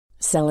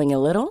Selling a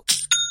little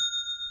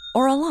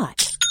or a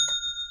lot?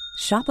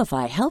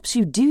 Shopify helps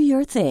you do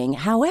your thing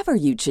however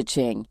you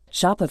cha-ching.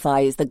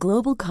 Shopify is the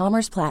global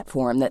commerce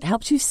platform that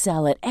helps you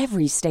sell at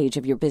every stage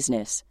of your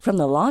business. From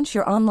the launch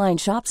your online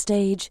shop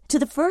stage to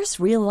the first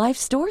real-life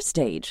store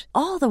stage,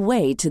 all the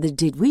way to the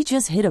did we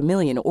just hit a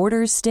million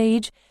orders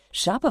stage.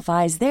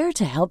 Shopify is there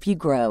to help you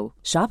grow.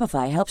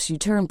 Shopify helps you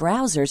turn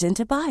browsers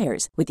into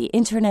buyers with the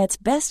internet's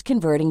best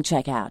converting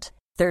checkout.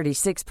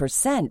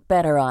 36%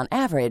 better on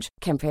average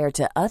compared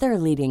to other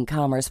leading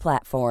commerce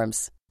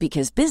platforms.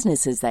 Because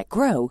businesses that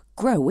grow,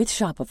 grow with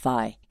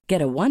Shopify.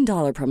 Get a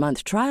 $1 per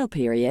month trial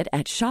period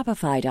at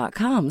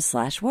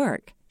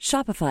shopify.com/work.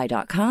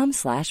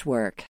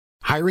 Shopify.com/work.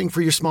 Hiring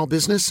for your small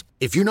business?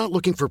 If you're not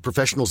looking for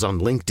professionals on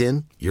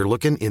LinkedIn, you're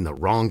looking in the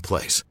wrong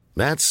place.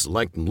 That's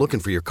like looking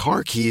for your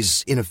car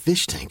keys in a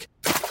fish tank.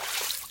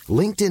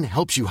 LinkedIn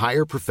helps you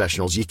hire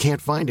professionals you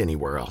can't find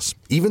anywhere else,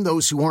 even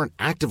those who aren't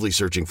actively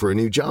searching for a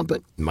new job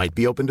but might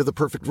be open to the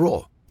perfect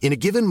role. In a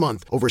given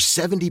month, over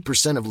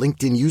 70% of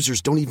LinkedIn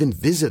users don't even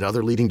visit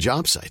other leading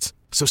job sites.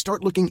 So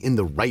start looking in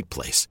the right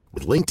place.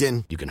 With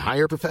LinkedIn, you can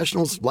hire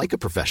professionals like a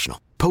professional.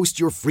 Post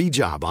your free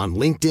job on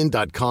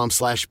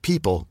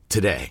linkedin.com/people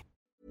today.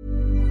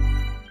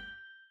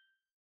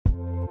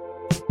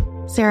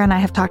 Sarah and I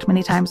have talked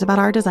many times about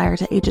our desire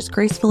to age as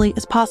gracefully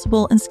as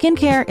possible, and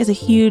skincare is a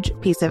huge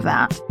piece of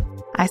that.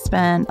 I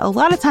spend a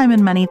lot of time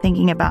and money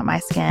thinking about my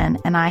skin,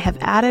 and I have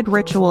added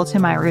Ritual to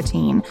my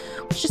routine,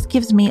 which just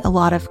gives me a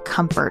lot of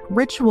comfort.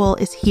 Ritual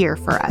is here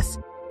for us.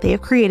 They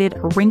have created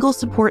a wrinkle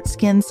support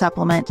skin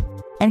supplement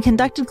and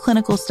conducted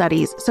clinical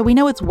studies, so we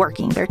know it's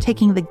working. They're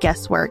taking the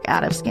guesswork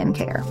out of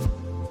skincare.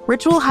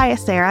 Ritual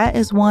Hyacera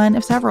is one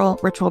of several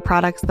Ritual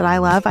products that I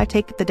love. I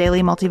take the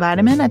daily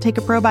multivitamin, I take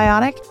a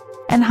probiotic,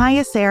 and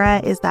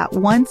Hyacera is that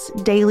once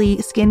daily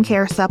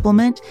skincare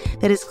supplement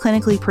that is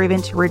clinically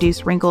proven to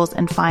reduce wrinkles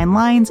and fine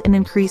lines and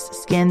increase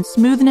skin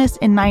smoothness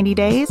in 90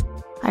 days.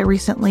 I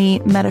recently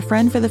met a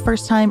friend for the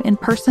first time in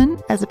person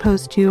as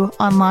opposed to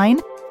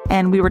online,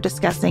 and we were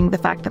discussing the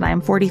fact that I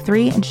am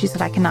 43, and she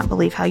said, "I cannot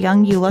believe how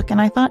young you look."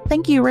 And I thought,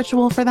 thank you,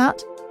 Ritual, for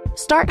that.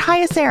 Start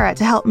Hyacera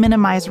to help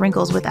minimize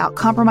wrinkles without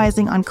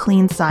compromising on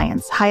clean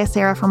science.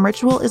 Hyacera from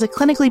Ritual is a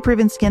clinically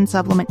proven skin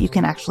supplement you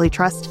can actually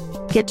trust.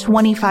 Get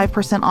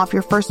 25% off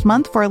your first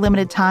month for a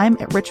limited time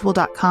at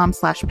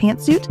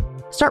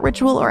ritual.com/pantsuit. Start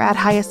Ritual or add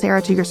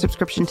Hyacera to your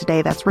subscription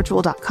today. That's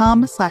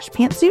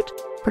ritual.com/pantsuit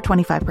for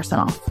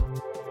 25% off.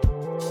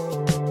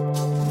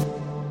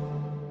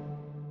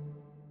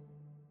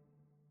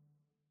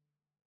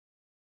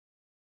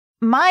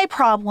 My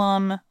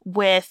problem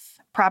with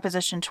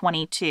Proposition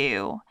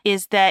 22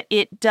 is that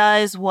it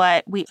does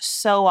what we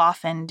so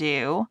often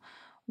do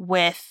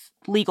with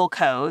legal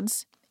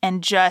codes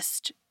and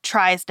just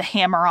tries to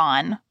hammer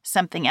on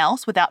something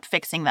else without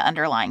fixing the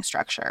underlying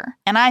structure.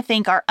 And I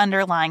think our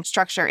underlying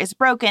structure is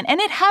broken, and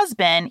it has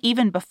been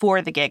even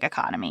before the gig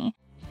economy.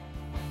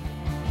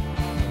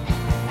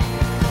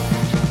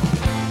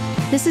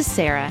 This is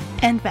Sarah.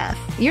 And Beth.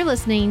 You're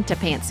listening to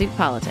Pantsuit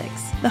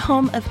Politics, the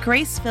home of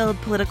grace-filled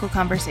political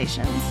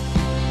conversations.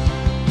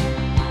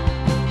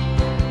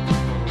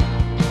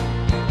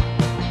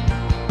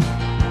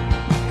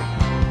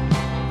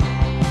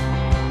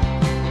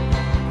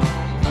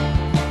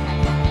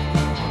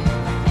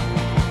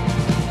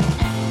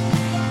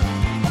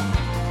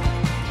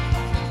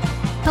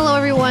 Hello,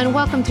 everyone.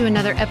 Welcome to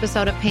another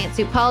episode of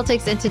Pantsuit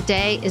Politics, and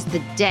today is the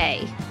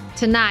day.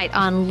 Tonight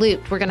on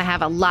Looped, we're going to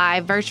have a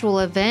live virtual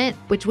event,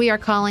 which we are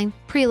calling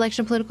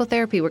Pre-Election Political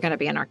Therapy. We're going to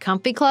be in our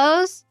comfy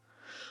clothes.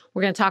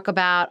 We're going to talk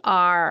about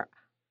our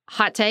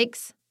hot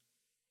takes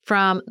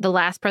from the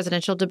last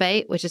presidential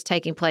debate, which is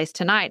taking place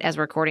tonight as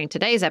we're recording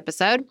today's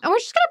episode. And we're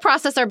just going to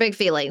process our big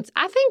feelings.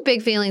 I think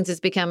big feelings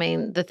is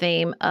becoming the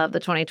theme of the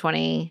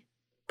 2020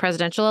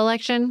 presidential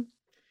election.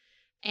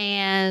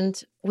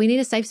 And we need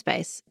a safe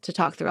space to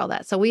talk through all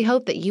that. So we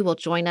hope that you will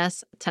join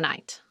us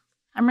tonight.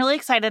 I'm really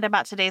excited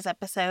about today's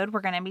episode. We're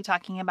going to be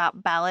talking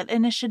about ballot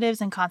initiatives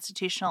and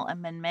constitutional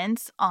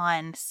amendments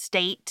on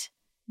state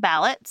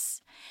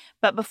ballots.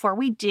 But before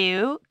we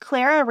do,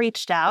 Clara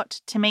reached out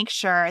to make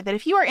sure that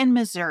if you are in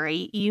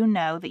Missouri, you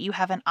know that you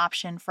have an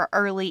option for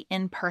early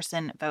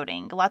in-person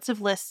voting. Lots of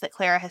lists that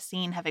Clara has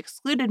seen have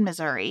excluded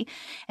Missouri,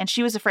 and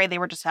she was afraid they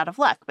were just out of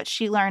luck. But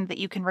she learned that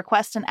you can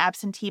request an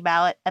absentee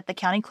ballot at the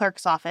county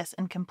clerk's office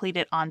and complete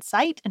it on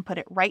site and put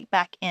it right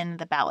back in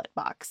the ballot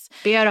box.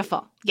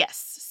 Beautiful.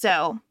 Yes.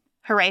 So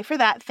hooray for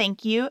that.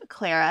 Thank you,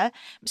 Clara.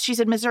 She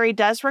said Missouri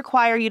does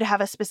require you to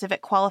have a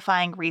specific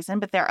qualifying reason,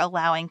 but they're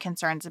allowing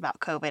concerns about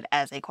COVID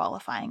as a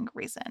qualifying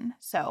reason.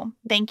 So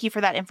thank you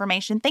for that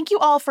information. Thank you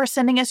all for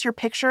sending us your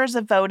pictures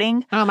of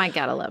voting. Oh my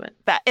God, I love it.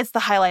 It's the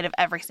highlight of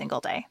every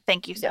single day.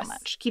 Thank you so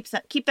much.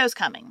 Keep those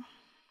coming.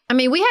 I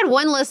mean, we had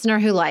one listener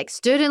who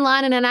stood in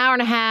line in an hour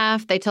and a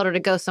half. They told her to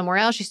go somewhere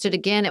else. She stood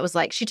again. It was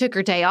like she took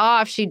her day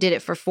off. She did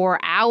it for 4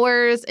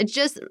 hours. It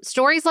just,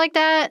 stories like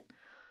that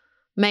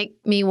make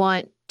me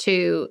want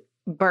to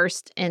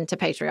burst into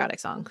patriotic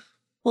song.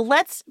 Well,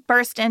 let's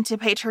burst into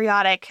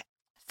patriotic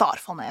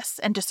thoughtfulness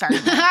and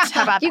discernment.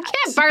 How about You that?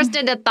 can't burst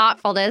into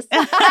thoughtfulness.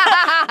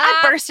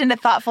 I burst into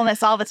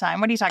thoughtfulness all the time.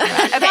 What are you talking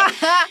about?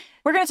 Okay.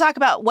 We're going to talk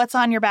about what's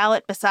on your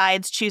ballot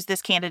besides choose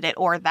this candidate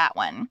or that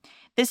one.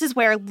 This is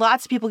where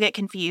lots of people get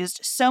confused.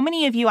 So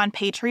many of you on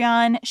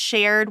Patreon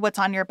shared what's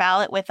on your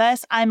ballot with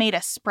us. I made a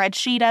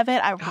spreadsheet of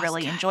it. I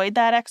really enjoyed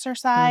that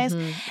exercise.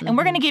 And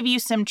we're going to give you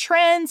some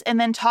trends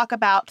and then talk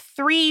about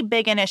 3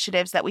 big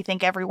initiatives that we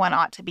think everyone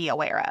ought to be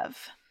aware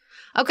of.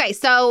 Okay,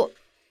 so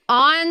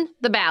on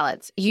the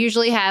ballots, you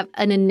usually have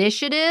an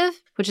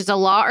initiative, which is a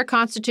law or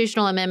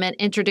constitutional amendment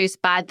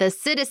introduced by the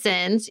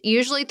citizens,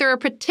 usually through a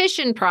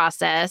petition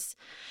process,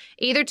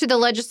 either to the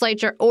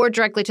legislature or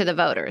directly to the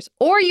voters.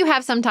 Or you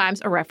have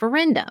sometimes a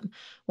referendum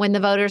when the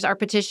voters are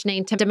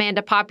petitioning to demand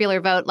a popular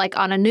vote, like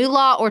on a new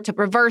law or to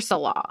reverse a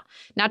law.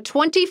 Now,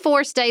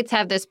 24 states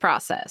have this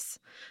process.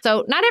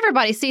 So not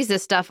everybody sees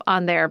this stuff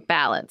on their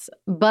ballots,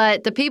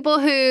 but the people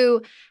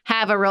who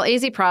have a real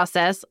easy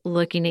process,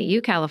 looking at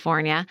you,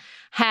 California,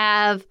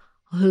 have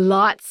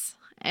lots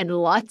and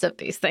lots of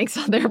these things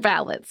on their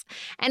ballots.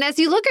 And as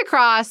you look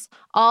across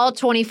all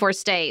 24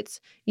 states,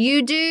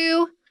 you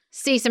do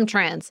see some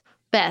trends.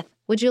 Beth,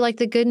 would you like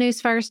the good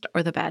news first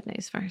or the bad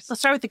news first? Let's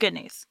start with the good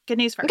news. Good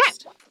news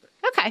first.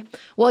 Okay.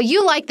 Well,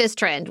 you like this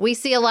trend. We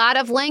see a lot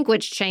of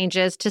language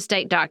changes to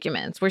state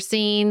documents. We're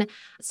seeing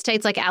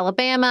states like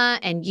Alabama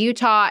and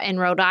Utah and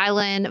Rhode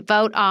Island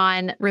vote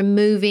on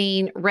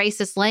removing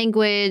racist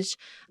language,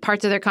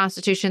 parts of their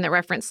constitution that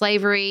reference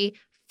slavery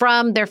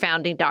from their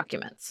founding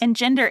documents. And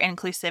gender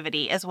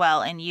inclusivity as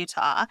well in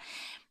Utah.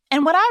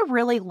 And what I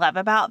really love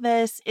about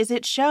this is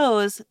it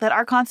shows that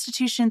our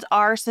constitutions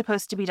are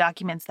supposed to be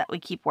documents that we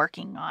keep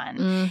working on.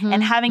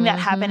 And having that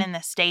happen in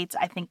the states,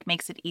 I think,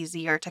 makes it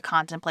easier to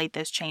contemplate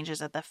those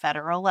changes at the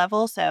federal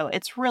level. So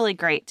it's really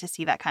great to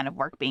see that kind of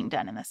work being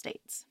done in the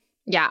states.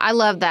 Yeah, I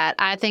love that.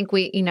 I think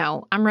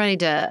I'm ready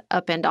to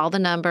upend all the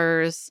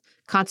numbers,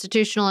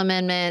 constitutional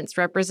amendments,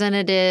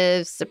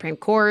 representatives, Supreme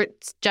Court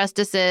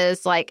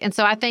justices, and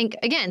so I think,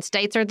 again,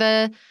 states are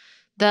the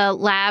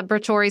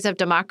laboratories of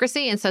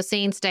democracy. And so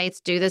seeing states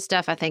do this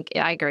stuff, I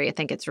agree. I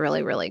think it's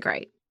really, really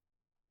great.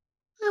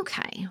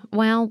 Okay,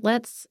 well,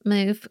 let's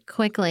move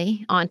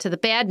quickly on to the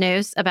bad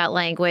news about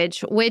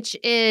language, which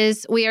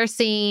is we are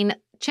seeing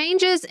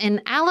changes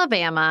in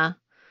Alabama,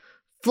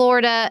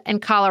 Florida,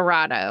 and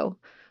Colorado,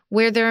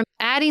 where they're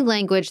adding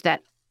language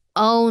that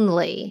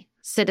only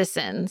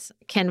citizens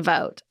can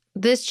vote.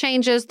 This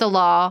changes the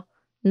law.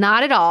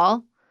 Not at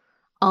all.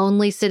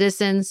 Only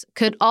citizens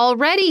could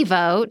already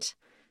vote.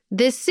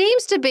 This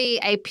seems to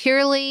be a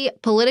purely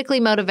politically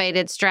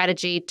motivated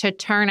strategy to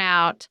turn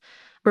out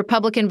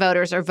Republican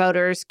voters or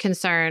voters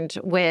concerned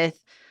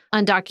with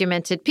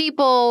undocumented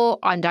people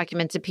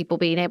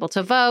being able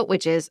to vote,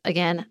 which is,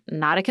 again,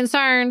 not a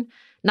concern,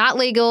 not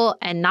legal,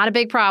 and not a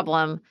big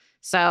problem.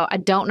 So I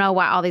don't know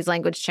why all these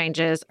language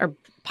changes are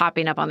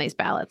popping up on these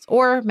ballots,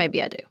 or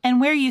maybe I do.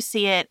 And where you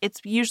see it, it's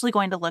usually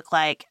going to look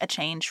like a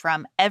change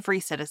from every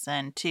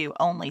citizen to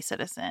only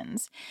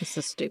citizens. This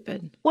is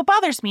stupid. What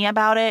bothers me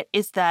about it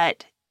is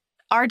that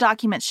our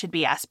documents should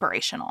be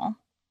aspirational,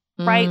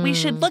 right? We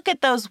should look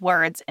at those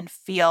words and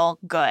feel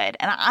good.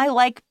 And I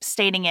like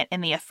stating it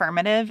in the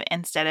affirmative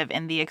instead of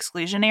in the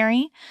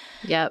exclusionary.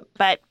 Yep.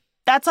 But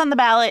that's on the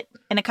ballot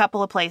in a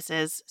couple of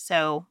places.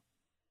 So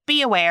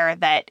be aware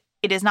that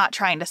it is not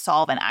trying to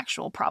solve an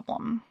actual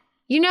problem.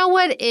 You know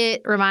what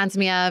it reminds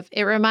me of?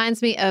 It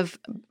reminds me of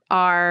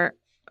our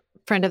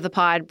friend of the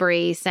pod,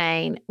 Bree,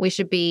 saying we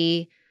should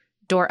be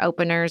door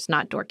openers,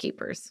 not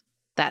doorkeepers.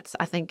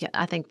 I think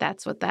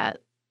that's what that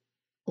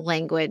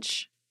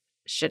language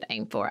should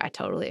aim for. I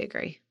totally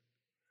agree.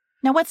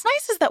 Now, what's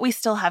nice is that we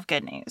still have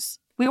good news.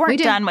 We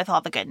weren't done with all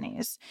the good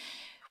news.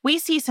 We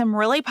see some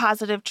really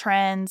positive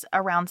trends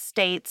around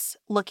states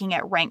looking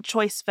at ranked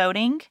choice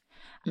voting.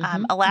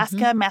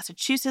 Alaska,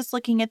 Massachusetts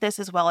looking at this,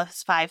 as well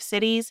as 5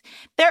 cities.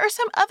 There are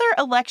some other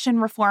election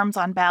reforms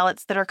on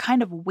ballots that are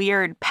kind of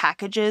weird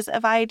packages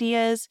of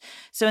ideas.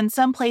 So in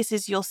some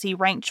places, you'll see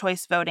ranked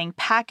choice voting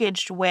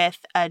packaged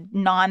with a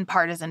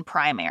nonpartisan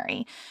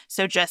primary.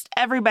 So just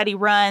everybody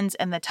runs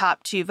and the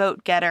top 2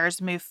 vote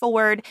getters move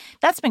forward.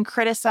 That's been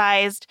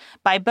criticized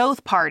by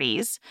both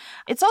parties.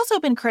 It's also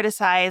been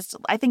criticized,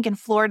 I think in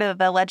Florida,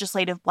 the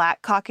Legislative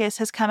Black Caucus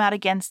has come out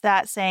against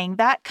that, saying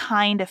that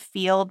kind of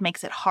field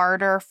makes it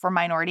harder for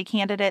minority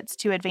candidates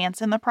to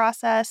advance in the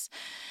process.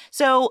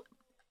 So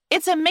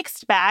it's a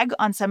mixed bag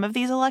on some of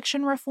these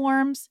election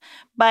reforms,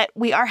 but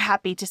we are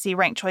happy to see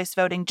ranked choice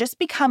voting just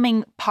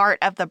becoming part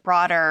of the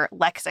broader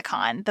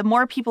lexicon. The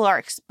more people are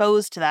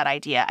exposed to that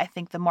idea, I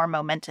think the more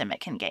momentum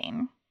it can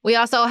gain. We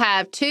also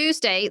have 2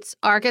 states,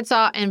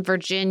 Arkansas and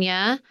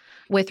Virginia,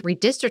 with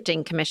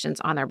redistricting commissions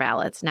on their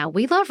ballots. Now,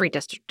 we love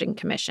redistricting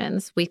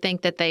commissions. We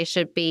think that they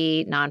should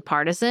be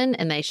nonpartisan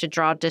and they should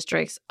draw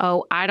districts,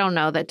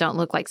 that don't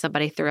look like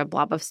somebody threw a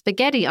blob of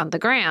spaghetti on the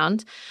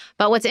ground.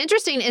 But what's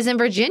interesting is in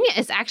Virginia,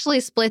 it's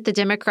actually split the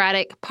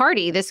Democratic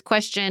Party. This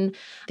question,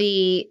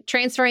 the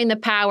transferring the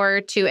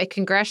power to a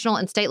congressional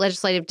and state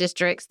legislative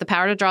districts, the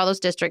power to draw those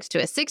districts to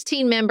a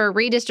 16-member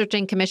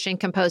redistricting commission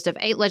composed of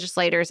 8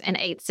 legislators and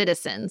 8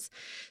 citizens.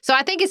 So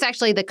I think it's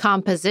actually the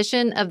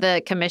composition of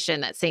the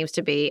commission that seems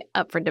to be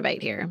up for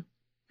debate here.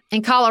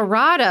 In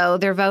Colorado,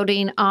 they're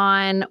voting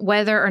on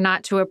whether or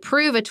not to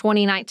approve a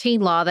 2019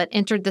 law that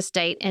entered the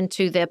state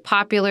into the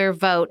popular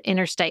vote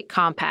interstate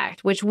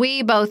compact, which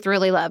we both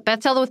really love. Beth,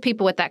 tell the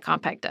people what that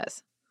compact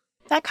does.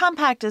 That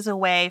compact is a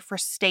way for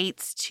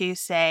states to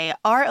say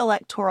our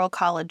electoral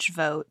college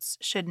votes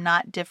should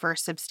not differ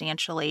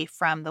substantially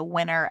from the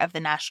winner of the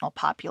national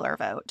popular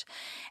vote.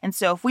 And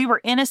so if we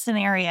were in a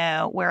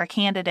scenario where a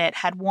candidate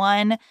had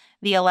won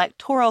the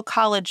electoral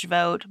college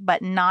vote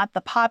but not the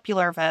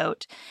popular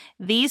vote,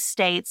 these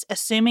states,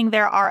 assuming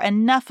there are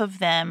enough of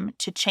them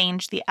to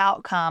change the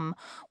outcome,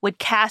 would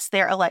cast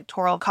their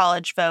electoral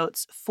college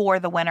votes for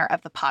the winner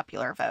of the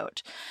popular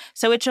vote.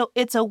 So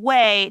it's a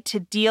way to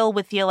deal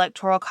with the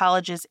electoral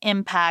college's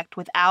impact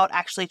without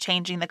actually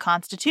changing the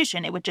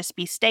Constitution. It would just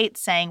be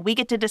states saying, we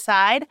get to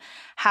decide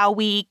how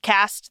we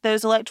cast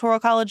those electoral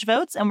college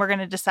votes, and we're going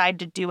to decide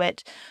to do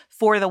it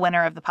for the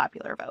winner of the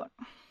popular vote.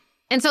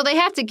 And so they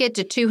have to get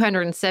to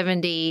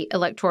 270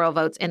 electoral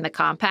votes in the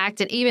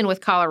compact. And even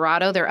with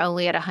Colorado, they're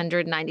only at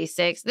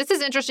 196. This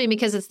is interesting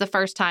because it's the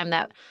first time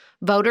that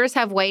voters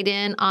have weighed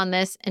in on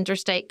this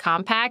interstate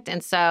compact.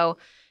 And so,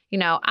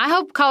 I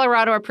hope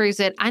Colorado approves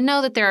it. I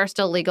know that there are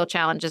still legal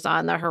challenges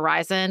on the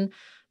horizon,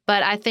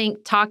 but I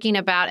think talking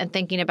about and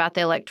thinking about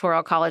the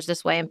electoral college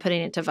this way and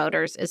putting it to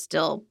voters is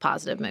still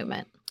positive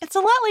movement. It's a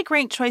lot like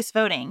ranked choice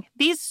voting.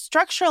 These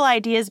structural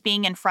ideas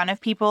being in front of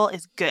people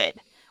is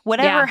good.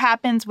 Whatever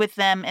happens with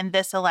them in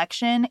this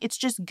election, it's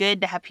just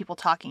good to have people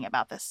talking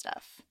about this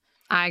stuff.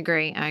 I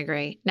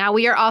agree. Now,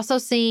 we are also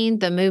seeing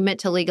the movement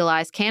to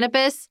legalize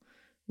cannabis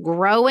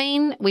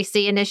growing. We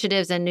see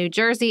initiatives in New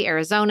Jersey,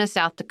 Arizona,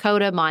 South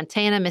Dakota,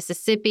 Montana,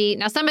 Mississippi.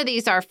 Now, some of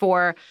these are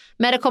for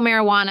medical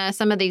marijuana.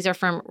 Some of these are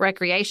from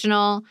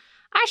recreational.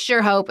 I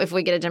sure hope if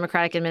we get a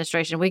Democratic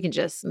administration, we can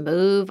just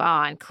move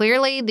on.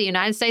 Clearly, the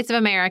United States of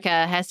America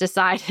has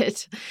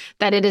decided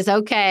that it is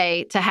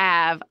okay to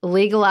have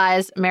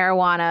legalized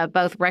marijuana,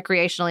 both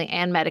recreationally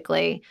and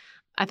medically.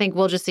 I think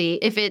we'll just see,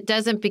 if it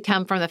doesn't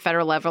become from the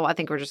federal level, I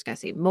think we're just going to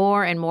see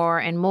more and more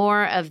and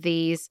more of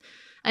these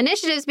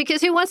initiatives,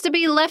 because who wants to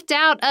be left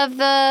out of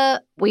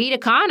the weed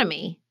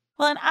economy?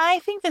 Well, and I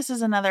think this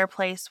is another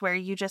place where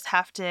you just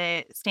have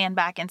to stand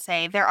back and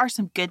say there are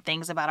some good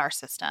things about our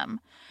system.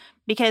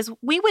 Because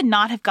we would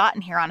not have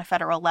gotten here on a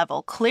federal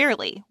level,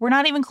 clearly. We're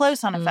not even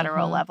close on a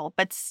federal level.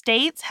 But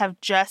states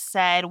have just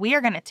said, we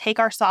are going to take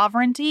our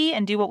sovereignty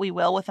and do what we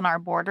will within our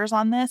borders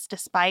on this,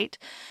 despite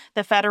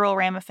the federal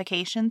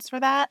ramifications for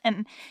that.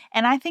 And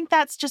I think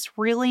that's just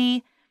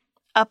really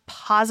a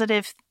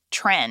positive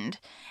trend.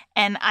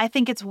 And I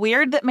think it's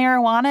weird that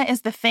marijuana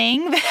is the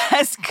thing that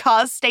has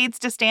caused states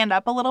to stand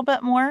up a little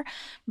bit more.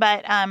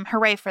 But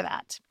hooray for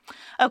that.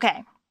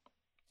 Okay,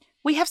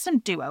 we have some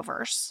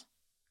do-overs.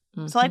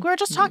 So like we were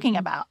just talking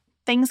about,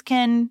 things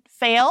can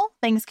fail,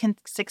 things can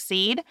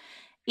succeed.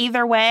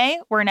 Either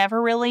way, we're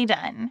never really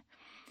done.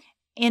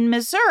 In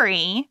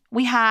Missouri,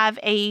 we have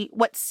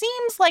what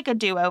seems like a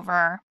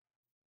do-over,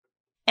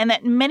 and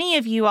that many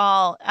of you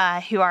all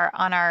who are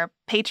on our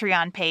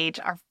Patreon page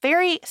are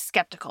very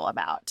skeptical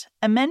about.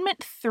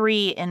 Amendment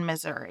 3 in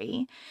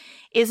Missouri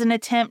is an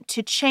attempt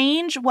to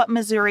change what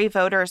Missouri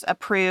voters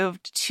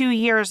approved 2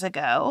 years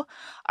ago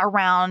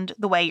around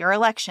the way your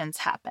elections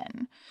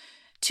happen.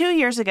 2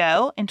 years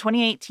ago, in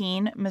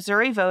 2018,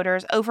 Missouri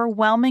voters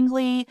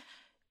overwhelmingly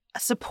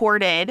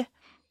supported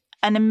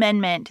an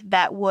amendment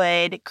that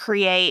would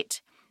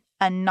create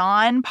a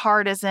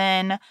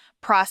nonpartisan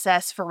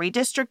process for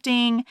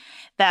redistricting,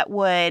 that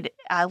would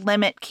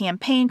limit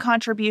campaign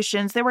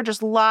contributions. There were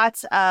just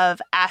lots of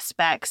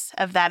aspects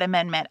of that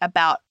amendment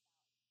about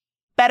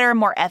better,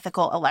 more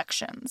ethical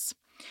elections.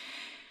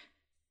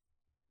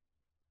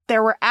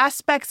 There were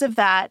aspects of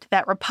that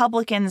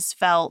Republicans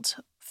felt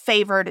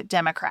favored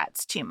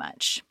Democrats too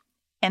much.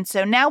 And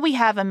so now we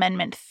have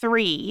Amendment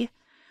 3,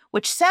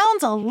 which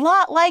sounds a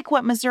lot like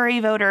what Missouri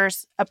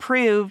voters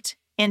approved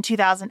in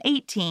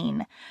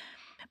 2018,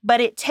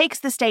 but it takes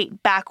the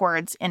state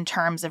backwards in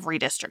terms of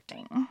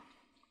redistricting.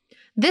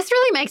 This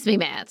really makes me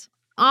mad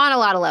on a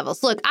lot of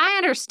levels. Look, I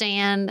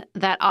understand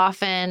that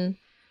often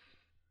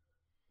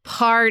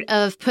part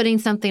of putting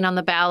something on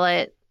the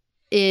ballot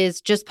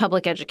is just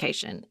public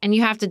education, and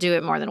you have to do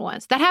it more than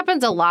once. That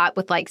happens a lot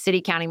with like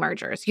city-county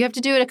mergers. You have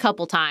to do it a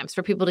couple times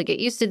for people to get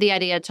used to the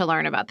idea, to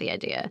learn about the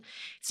idea.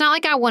 It's not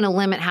like I want to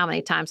limit how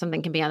many times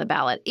something can be on the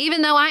ballot,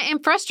 even though I am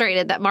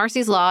frustrated that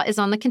Marcy's Law is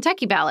on the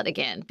Kentucky ballot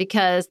again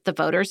because the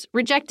voters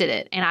rejected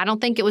it, and I don't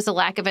think it was a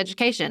lack of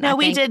education. No,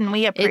 we didn't.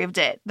 We approved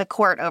it. The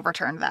court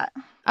overturned that.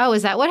 Oh,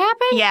 is that what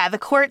happened? Yeah, the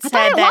court said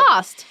that it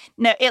lost.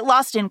 No, it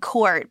lost in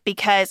court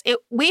because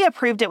we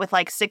approved it with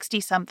like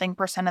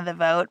 60-something% of the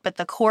vote, but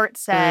the court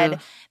said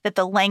that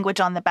the language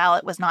on the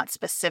ballot was not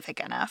specific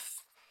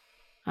enough.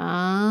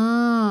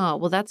 Oh,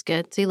 well, that's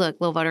good. See, look,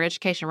 little voter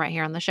education right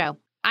here on the show.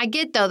 I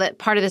get, though, that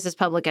part of this is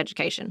public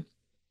education.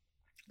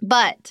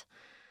 But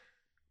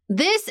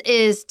this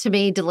is, to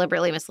me,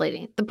 deliberately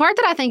misleading. The part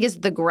that I think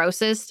is the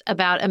grossest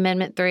about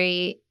Amendment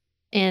 3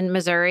 in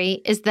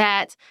Missouri is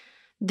that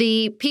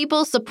the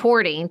people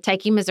supporting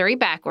taking Missouri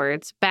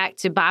backwards back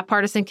to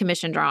bipartisan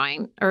commission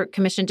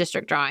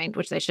district drawing,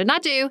 which they should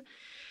not do,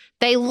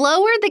 they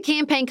lowered the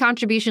campaign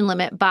contribution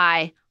limit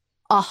by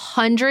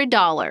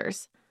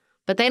 $100.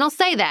 But they don't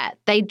say that.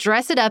 They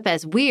dress it up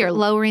as we are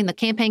lowering the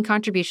campaign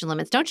contribution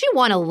limits. Don't you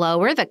want to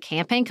lower the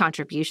campaign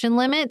contribution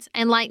limits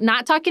and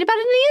not talking about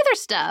any other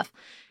stuff?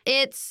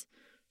 It's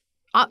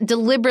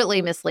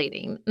deliberately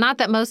misleading. Not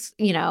that most,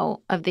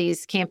 of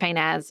these campaign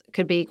ads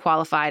could be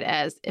qualified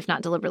as, if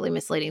not deliberately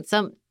misleading,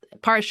 some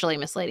partially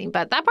misleading.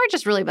 But that part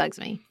just really bugs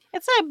me.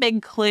 It's a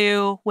big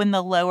clue when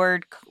the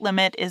lowered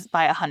limit is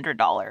by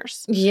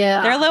 $100.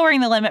 Yeah. They're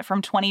lowering the limit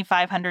from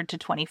 $2,500 to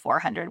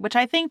 $2,400, which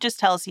I think just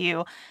tells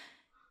you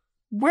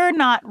we're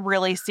not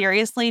really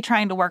seriously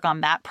trying to work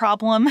on that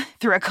problem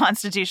through a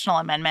constitutional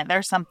amendment.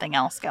 There's something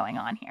else going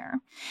on here.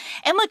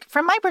 And look,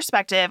 from my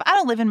perspective, I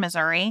don't live in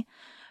Missouri,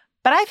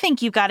 but I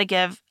think you've got to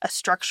give a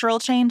structural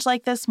change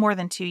like this more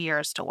than 2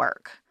 years to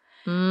work.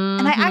 Mm-hmm.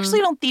 And I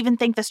actually don't even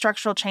think the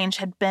structural change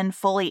had been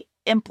fully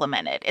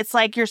implemented. It's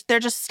like they're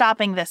just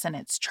stopping this in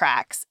its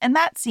tracks. And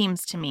that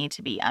seems to me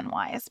to be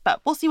unwise.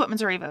 But we'll see what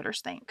Missouri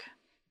voters think.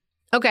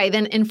 Okay,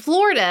 then in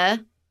Florida,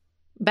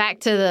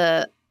 back to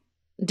the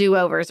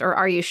do-overs, or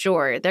are you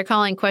sure? They're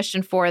calling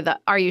question 4 the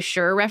are you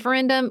sure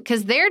referendum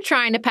because they're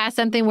trying to pass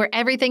something where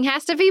everything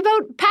has to be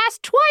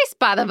passed twice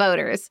by the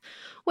voters,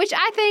 which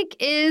I think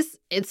is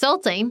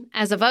insulting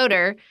as a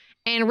voter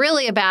and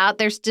really about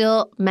they're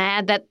still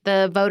mad that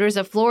the voters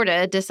of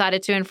Florida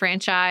decided to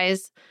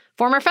enfranchise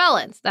former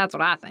felons. That's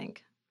what I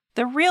think.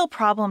 The real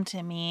problem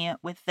to me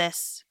with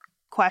this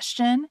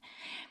question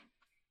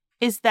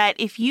is that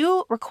if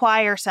you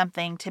require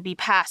something to be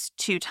passed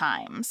 2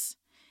 times,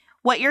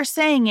 what you're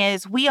saying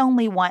is we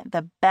only want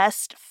the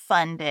best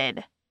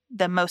funded,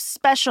 the most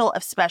special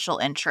of special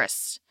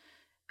interests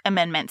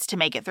amendments to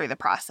make it through the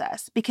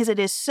process because it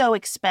is so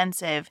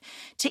expensive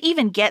to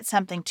even get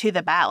something to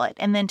the ballot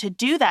and then to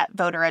do that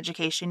voter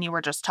education you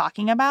were just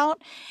talking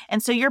about.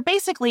 And so you're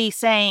basically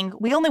saying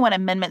we only want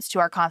amendments to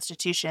our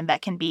Constitution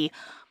that can be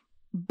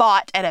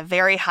bought at a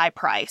very high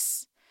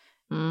price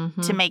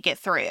to make it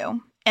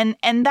through.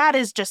 And that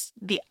is just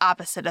the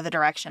opposite of the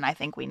direction I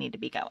think we need to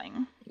be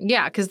going.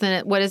 Yeah, because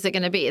then what is it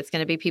going to be? It's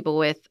going to be people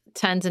with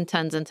tons and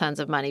tons and tons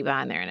of money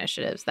behind their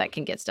initiatives that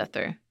can get stuff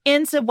through.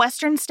 In some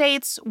Western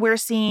states, we're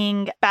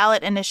seeing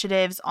ballot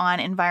initiatives on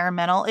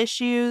environmental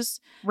issues.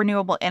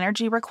 Renewable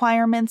energy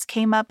requirements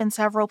came up in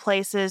several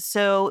places.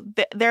 So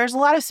there's a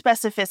lot of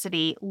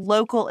specificity,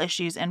 local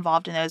issues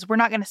involved in those. We're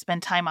not going to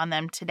spend time on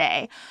them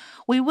today.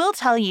 We will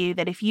tell you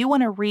that if you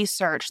want to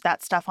research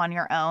that stuff on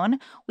your own,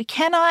 we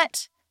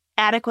cannot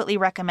adequately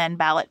recommend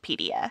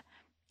Ballotpedia.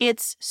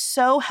 It's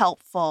so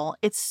helpful.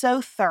 It's so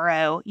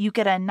thorough. You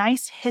get a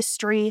nice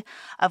history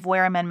of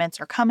where amendments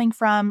are coming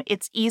from.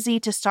 It's easy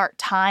to start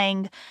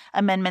tying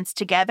amendments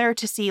together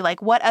to see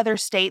what other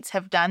states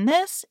have done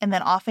this. And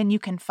then often you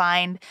can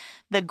find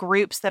the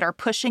groups that are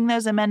pushing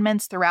those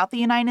amendments throughout the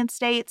United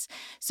States.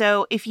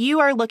 So if you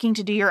are looking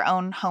to do your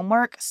own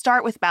homework,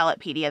 start with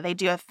Ballotpedia. They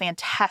do a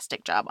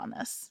fantastic job on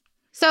this.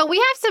 So we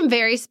have some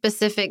very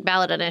specific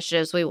ballot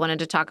initiatives we wanted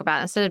to talk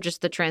about instead of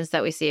just the trends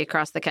that we see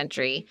across the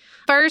country.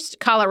 First,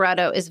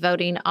 Colorado is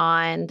voting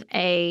on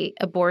a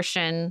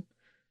abortion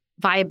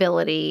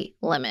viability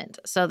limit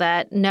so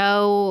that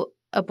no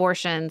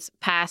abortions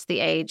past the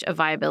age of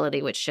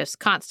viability, which shifts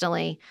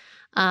constantly,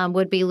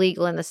 would be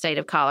legal in the state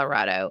of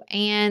Colorado.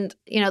 And,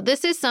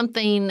 this is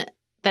something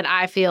that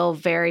I feel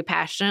very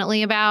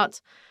passionately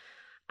about.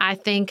 I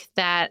think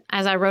that,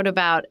 as I wrote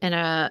about in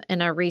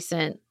a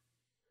recent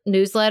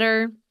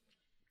newsletter,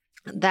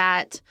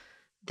 that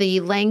the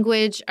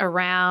language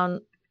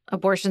around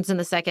abortions in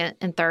the second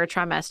and third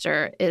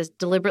trimester is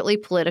deliberately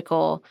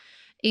political.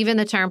 Even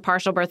the term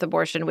partial birth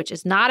abortion, which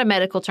is not a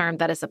medical term,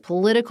 that is a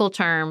political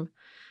term.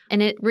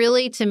 And it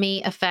really, to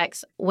me,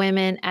 affects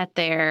women at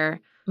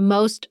their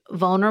most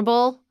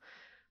vulnerable.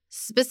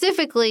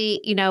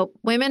 Specifically,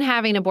 women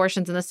having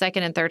abortions in the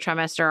second and third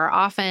trimester are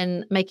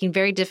often making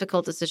very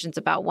difficult decisions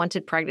about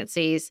wanted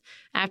pregnancies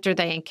after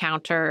they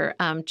encounter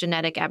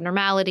genetic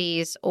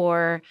abnormalities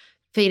or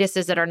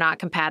fetuses that are not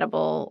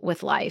compatible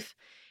with life.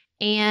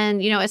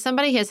 And, as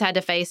somebody has had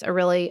to face a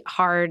really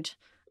hard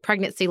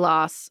pregnancy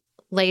loss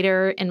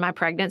later in my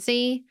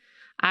pregnancy,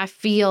 I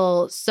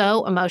feel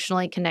so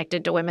emotionally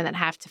connected to women that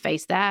have to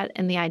face that.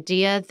 And the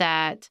idea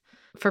that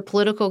for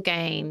political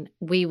gain,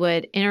 we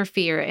would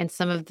interfere in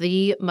some of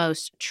the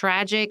most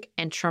tragic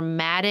and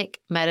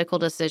traumatic medical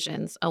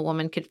decisions a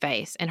woman could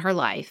face in her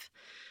life,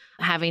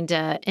 having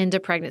to end a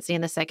pregnancy in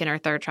the second or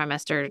third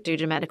trimester due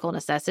to medical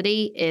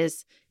necessity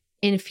is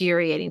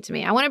infuriating to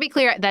me. I want to be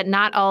clear that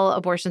not all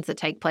abortions that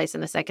take place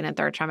in the second and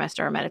third trimester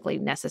are medically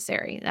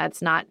necessary.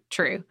 That's not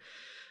true.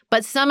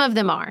 But some of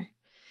them are.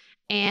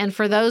 And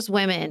for those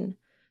women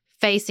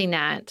facing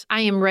that,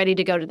 I am ready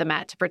to go to the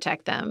mat to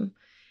protect them.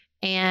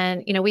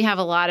 And, we have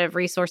a lot of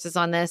resources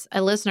on this.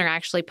 A listener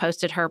actually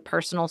posted her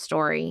personal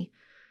story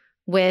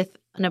with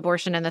an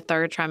abortion in the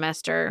third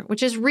trimester,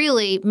 which is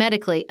really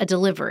medically a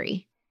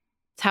delivery.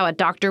 It's how a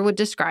doctor would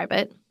describe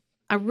it.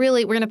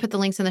 We're going to put the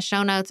links in the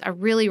show notes. I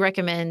really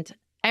recommend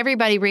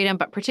everybody read them,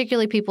 but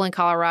particularly people in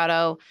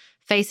Colorado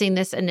facing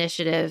this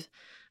initiative,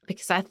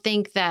 because I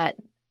think that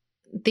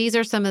these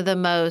are some of the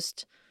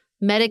most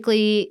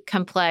medically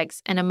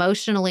complex and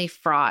emotionally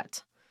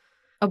fraught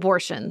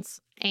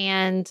abortions.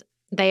 And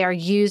they are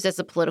used as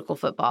a political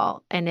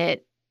football. And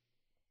it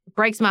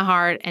breaks my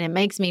heart and it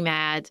makes me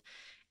mad.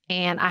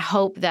 And I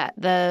hope that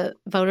the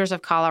voters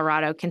of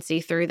Colorado can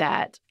see through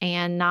that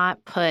and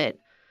not put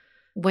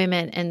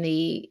women in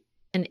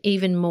an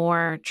even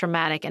more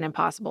traumatic and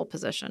impossible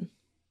position.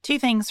 2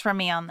 things from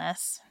me on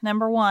this.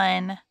 Number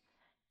one,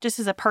 just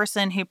as a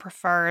person who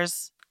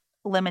prefers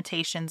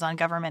limitations on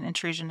government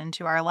intrusion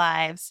into our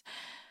lives,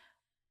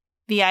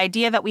 the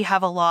idea that we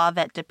have a law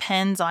that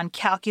depends on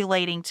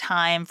calculating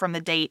time from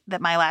the date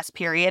that my last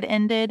period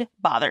ended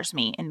bothers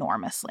me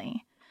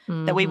enormously.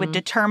 Mm-hmm. That we would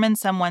determine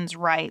someone's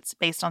rights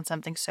based on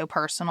something so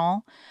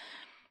personal.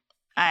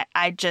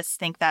 I just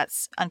think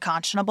that's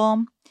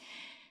unconscionable.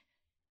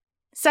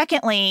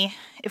 Secondly,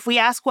 if we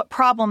ask what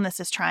problem this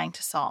is trying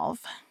to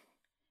solve,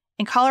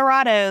 in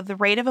Colorado, the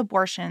rate of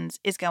abortions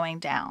is going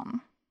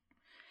down.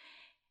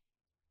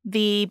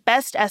 The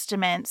best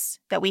estimates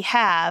that we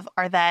have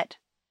are that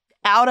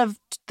out of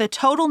the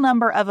total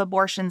number of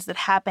abortions that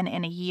happen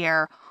in a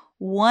year,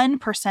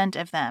 1%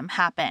 of them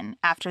happen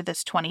after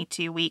this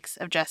 22 weeks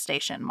of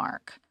gestation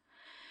mark.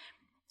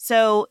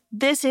 So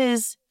this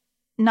is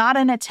not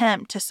an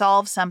attempt to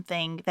solve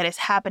something that is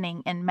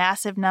happening in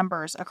massive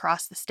numbers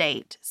across the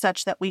state,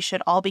 such that we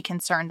should all be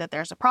concerned that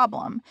there's a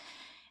problem.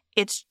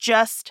 It's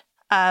just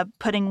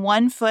putting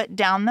one foot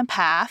down the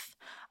path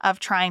of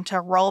trying to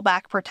roll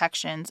back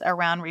protections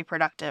around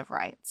reproductive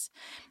rights.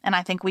 And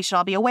I think we should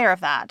all be aware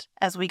of that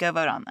as we go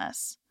vote on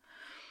this.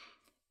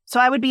 So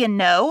I would be a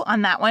no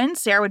on that one.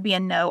 Sarah would be a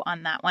no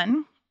on that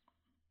one.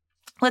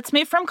 Let's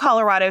move from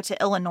Colorado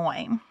to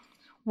Illinois,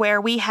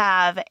 where we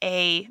have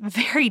a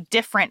very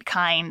different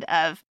kind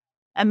of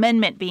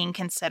amendment being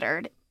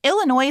considered.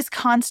 Illinois'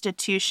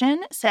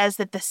 constitution says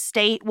that the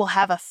state will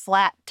have a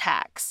flat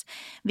tax.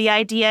 The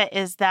idea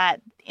is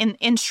that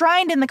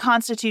enshrined in the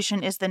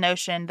Constitution is the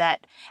notion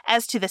that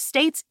as to the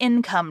state's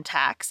income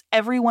tax,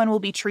 everyone will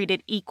be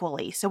treated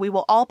equally. So we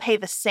will all pay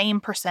the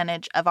same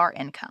percentage of our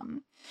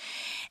income.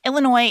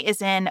 Illinois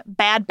is in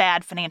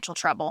bad financial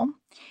trouble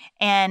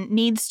and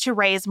needs to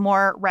raise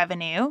more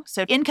revenue.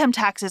 So income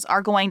taxes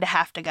are going to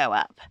have to go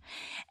up.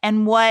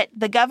 And what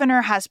the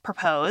governor has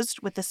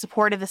proposed with the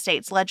support of the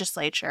state's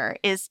legislature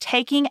is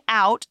taking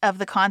out of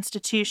the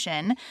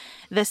Constitution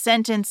the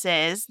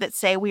sentences that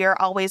say we are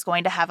always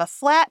going to have a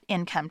flat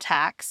income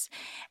tax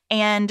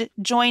and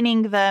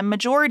joining the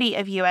majority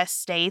of U.S.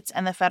 states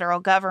and the federal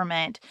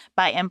government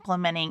by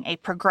implementing a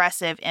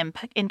progressive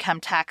income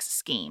tax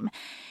scheme.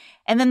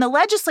 And then the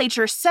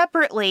legislature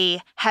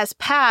separately has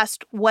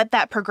passed what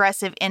that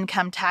progressive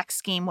income tax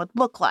scheme would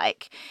look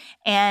like.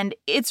 And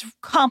it's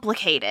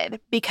complicated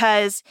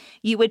because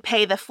you would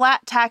pay the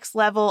flat tax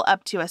level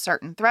up to a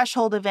certain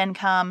threshold of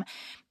income.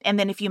 And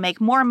then if you make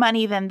more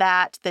money than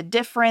that, the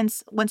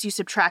difference, once you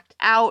subtract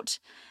out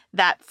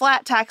that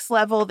flat tax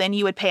level, then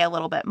you would pay a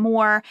little bit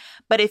more.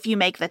 But if you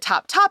make the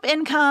top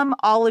income,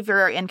 all of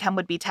your income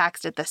would be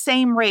taxed at the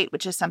same rate,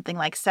 which is something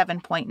like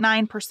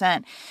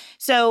 7.9%.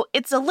 So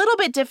it's a little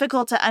bit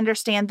difficult to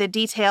understand the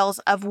details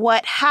of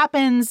what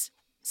happens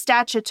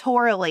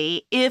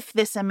statutorily if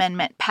this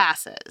amendment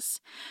passes.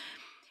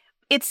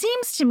 It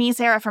seems to me,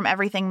 Sarah, from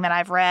everything that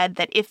I've read,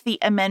 that if the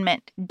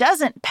amendment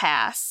doesn't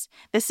pass,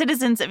 the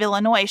citizens of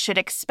Illinois should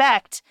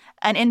expect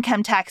an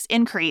income tax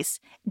increase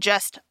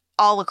just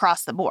all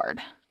across the board.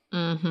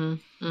 Mm-hmm.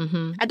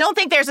 Mm-hmm. I don't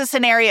think there's a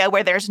scenario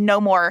where there's no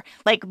more,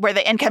 like where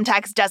the income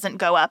tax doesn't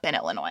go up in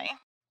Illinois.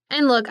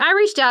 And look, I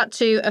reached out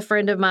to a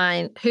friend of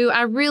mine who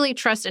I really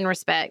trust and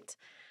respect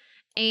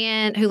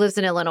and who lives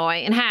in Illinois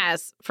and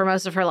has for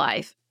most of her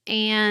life.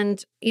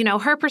 And, you know,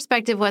 her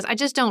perspective was, I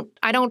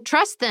don't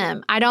trust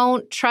them. I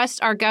don't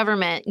trust our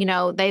government. You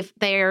know,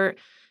 they're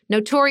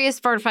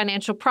notorious for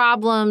financial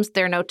problems.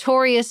 They're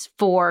notorious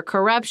for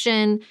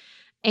corruption.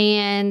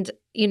 And,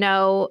 you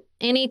know,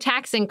 any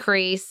tax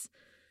increase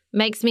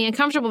makes me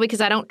uncomfortable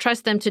because I don't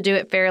trust them to do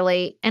it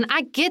fairly. And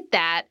I get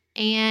that,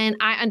 and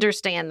I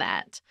understand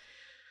that.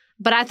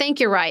 But I think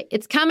you're right.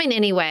 It's coming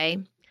anyway.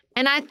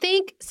 And I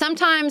think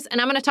sometimes, and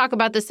I'm going to talk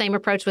about the same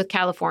approach with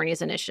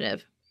California's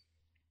initiative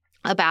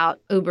about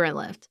Uber and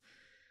Lyft.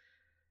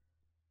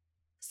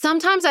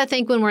 Sometimes I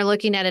think when we're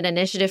looking at an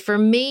initiative, for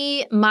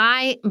me,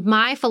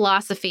 my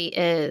philosophy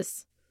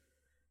is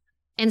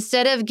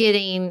instead of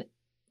getting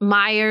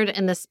mired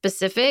in the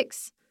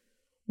specifics,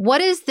 what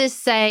does this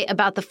say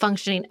about the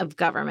functioning of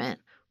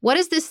government? What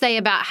does this say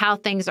about how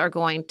things are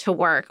going to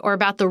work, or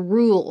about the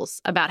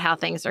rules about how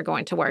things are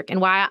going to work?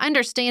 And why I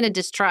understand a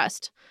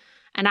distrust,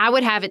 and I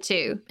would have it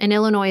too, in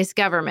Illinois'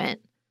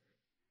 government.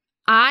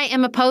 I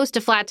am opposed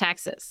to flat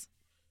taxes.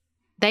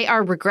 They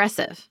are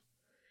regressive.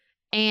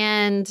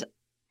 And,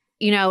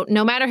 no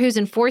matter who's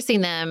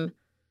enforcing them,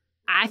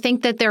 I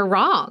think that they're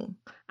wrong.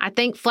 I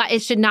think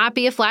it should not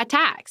be a flat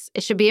tax.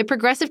 It should be a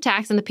progressive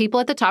tax, and the people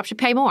at the top should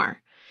pay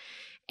more.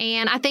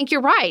 And I think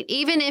you're right.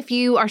 Even if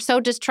you are so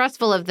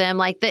distrustful of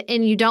them,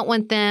 and you don't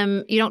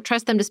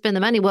trust them to spend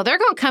the money, well, they're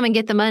going to come and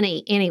get the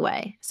money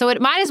anyway. So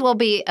it might as well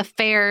be a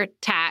fair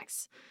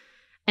tax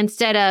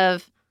instead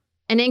of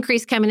an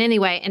increase coming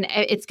anyway, and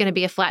it's going to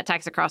be a flat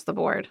tax across the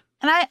board.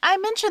 And I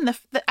mentioned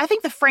I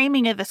think the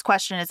framing of this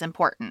question is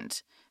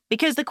important,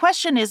 because the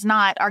question is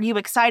not, are you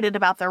excited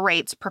about the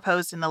rates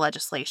proposed in the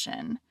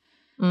legislation?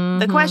 Mm-hmm.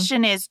 The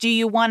question is, do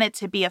you want it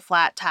to be a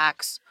flat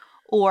tax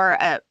or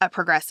a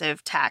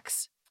progressive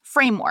tax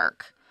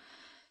framework?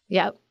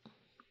 Yep.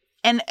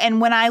 And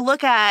when I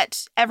look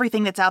at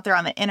everything that's out there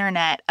on the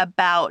internet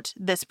about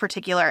this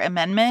particular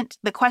amendment,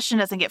 the question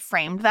doesn't get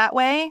framed that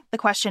way. The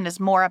question is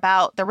more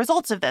about the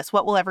results of this.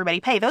 What will everybody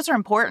pay? Those are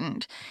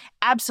important.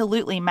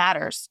 Absolutely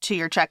matters to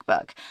your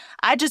checkbook.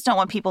 I just don't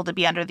want people to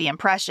be under the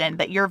impression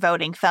that you're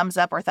voting thumbs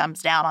up or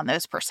thumbs down on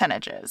those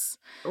percentages.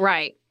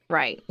 Right.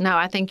 No,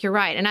 I think you're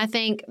right. And I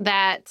think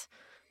that,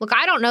 look,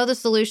 I don't know the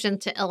solution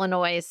to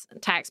Illinois'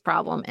 tax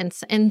problem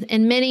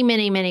in many,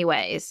 many, many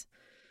ways.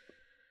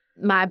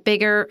 My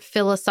bigger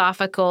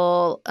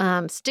philosophical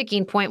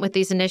sticking point with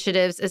these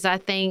initiatives is I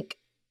think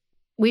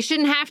we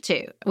shouldn't have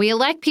to. We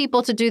elect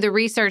people to do the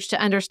research to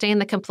understand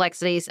the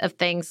complexities of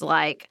things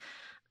like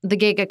the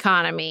gig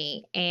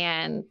economy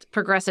and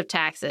progressive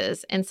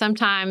taxes. And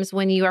sometimes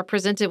when you are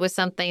presented with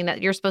something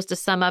that you're supposed to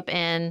sum up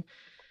in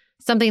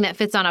something that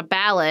fits on a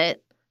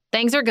ballot,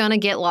 things are going to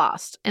get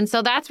lost. And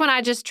so that's when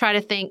I just try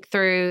to think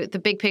through the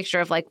big picture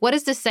of what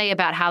does this say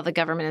about how the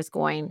government is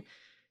going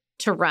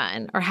to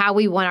run, or how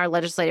we want our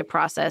legislative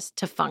process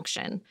to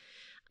function.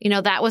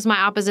 That was my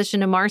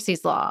opposition to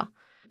Marsy's law,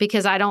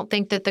 because I don't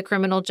think that the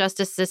criminal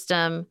justice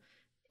system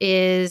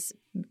it's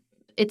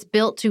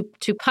built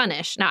to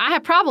punish. Now, I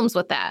have problems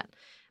with that,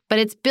 but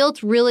it's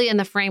built really in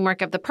the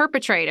framework of the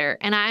perpetrator.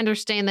 And I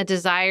understand the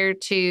desire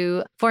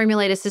to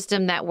formulate a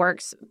system that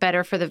works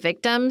better for the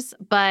victims.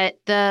 But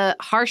the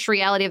harsh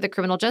reality of the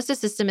criminal justice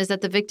system is that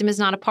the victim is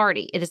not a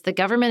party. It is the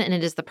government, and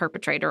it is the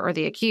perpetrator or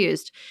the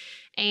accused.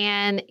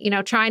 And,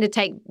 trying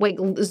to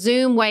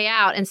zoom way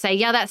out and say,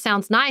 yeah, that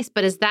sounds nice,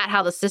 but is that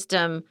how the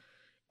system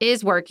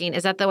is working?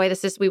 Is that the way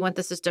we want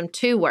the system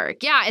to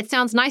work? Yeah, it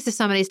sounds nice if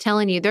somebody's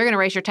telling you they're going to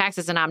raise your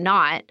taxes and I'm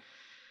not.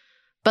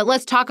 But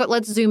let's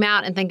zoom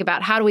out and think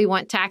about, how do we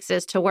want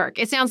taxes to work?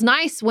 It sounds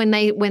nice when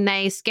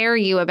they scare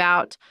you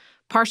about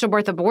partial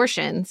birth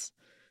abortions,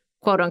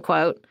 quote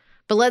unquote.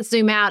 But let's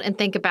zoom out and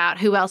think about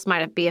who else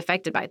might be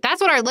affected by it.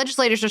 That's what our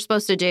legislators are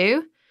supposed to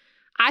do.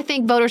 I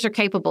think voters are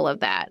capable of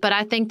that. But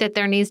I think that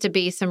there needs to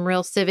be some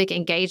real civic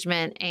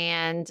engagement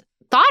and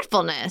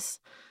thoughtfulness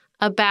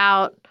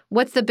about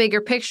what's the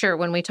bigger picture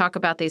when we talk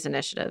about these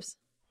initiatives.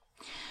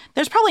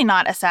 There's probably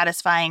not a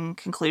satisfying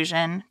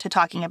conclusion to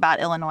talking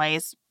about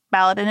Illinois'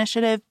 ballot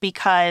initiative,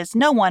 because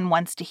no one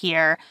wants to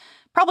hear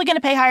probably going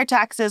to pay higher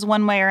taxes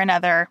one way or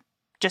another.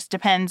 Just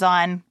depends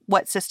on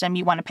what system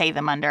you want to pay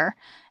them under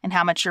and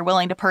how much you're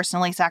willing to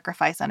personally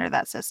sacrifice under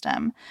that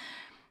system.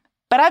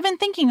 But I've been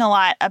thinking a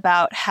lot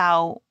about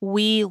how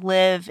we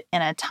live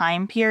in a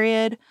time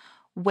period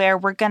where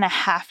we're going to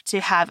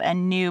have a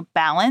new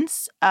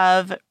balance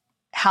of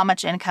how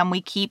much income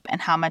we keep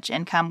and how much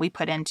income we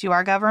put into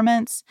our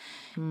governments.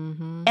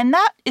 Mm-hmm. And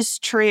that is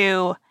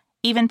true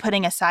even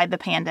putting aside the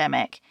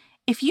pandemic.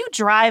 If you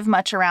drive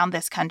much around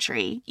this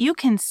country, you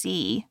can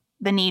see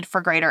the need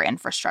for greater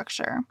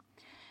infrastructure.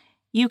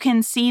 You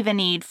can see the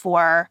need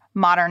for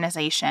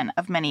modernization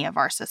of many of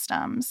our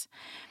systems.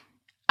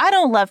 I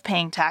don't love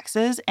paying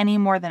taxes any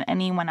more than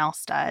anyone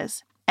else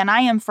does, and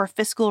I am for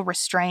fiscal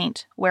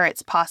restraint where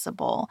it's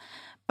possible.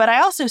 But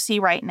I also see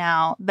right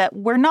now that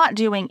we're not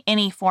doing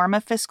any form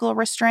of fiscal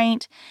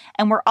restraint,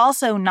 and we're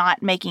also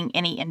not making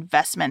any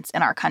investments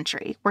in our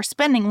country. We're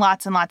spending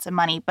lots and lots of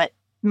money, but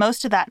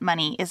most of that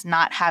money is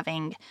not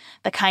having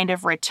the kind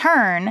of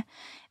return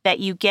that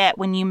you get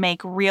when you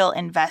make real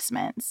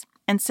investments.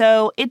 And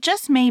so it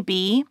just may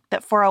be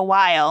that for a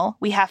while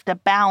we have to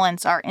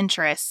balance our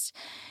interests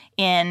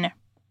in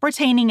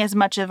retaining as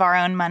much of our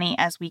own money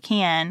as we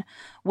can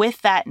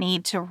with that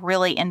need to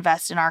really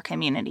invest in our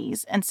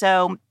communities. And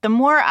so the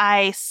more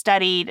I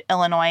studied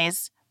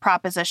Illinois'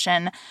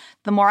 proposition,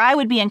 the more I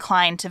would be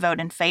inclined to vote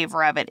in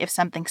favor of it if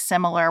something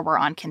similar were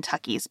on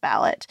Kentucky's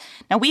ballot.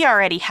 Now, we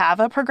already have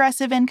a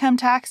progressive income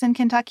tax in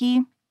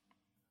Kentucky,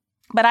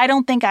 but I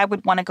don't think I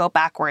would want to go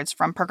backwards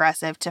from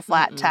progressive to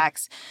flat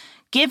tax,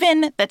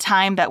 given the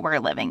time that we're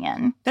living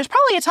in. There's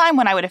probably a time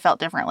when I would have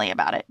felt differently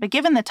about it, but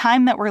given the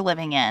time that we're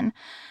living in,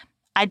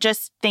 I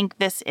just think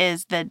this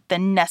is the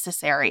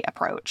necessary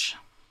approach.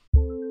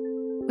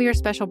 We are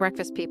special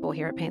breakfast people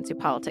here at Pantsuit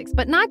Politics,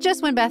 but not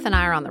just when Beth and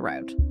I are on the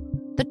road.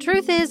 The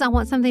truth is, I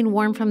want something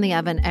warm from the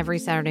oven every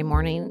Saturday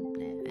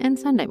morning and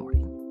Sunday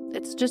morning.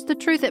 It's just the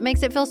truth. It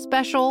makes it feel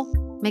special,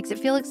 makes it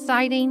feel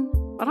exciting.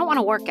 I don't want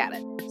to work at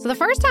it. So the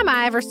first time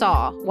I ever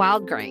saw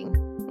Wild Grain,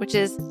 which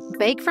is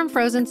bake from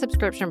frozen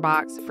subscription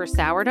box for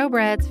sourdough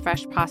breads,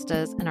 fresh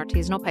pastas, and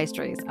artisanal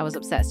pastries, I was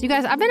obsessed. You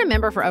guys, I've been a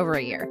member for over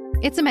a year.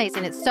 It's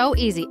amazing. It's so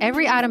easy.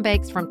 Every item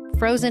bakes from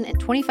frozen in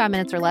 25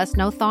 minutes or less,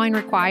 no thawing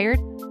required.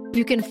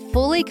 You can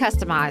fully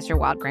customize your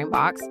Wild Grain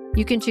box.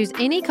 You can choose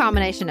any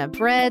combination of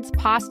breads,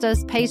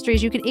 pastas,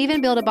 pastries. You can even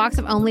build a box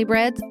of only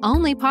breads,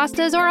 only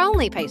pastas, or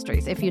only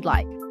pastries if you'd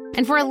like.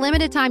 And for a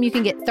limited time, you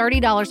can get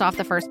 $30 off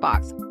the first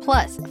box,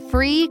 plus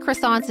free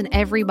croissants in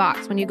every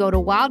box when you go to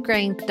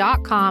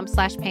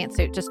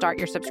wildgrain.com/pantsuit to start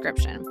your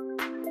subscription.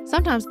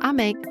 Sometimes I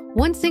make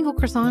one single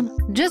croissant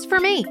just for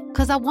me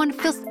because I want to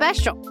feel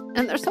special,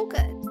 and they're so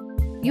good.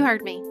 You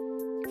heard me.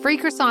 Free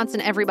croissants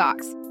in every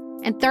box.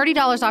 And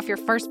 $30 off your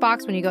first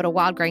box when you go to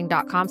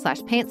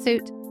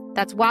wildgrain.com/pantsuit.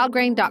 That's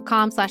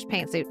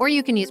wildgrain.com/pantsuit. Or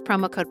you can use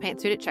promo code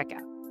pantsuit at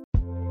checkout.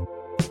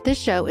 This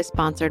show is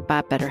sponsored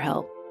by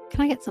BetterHelp.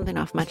 Can I get something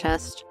off my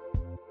chest?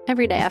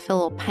 Every day I feel a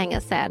little pang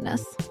of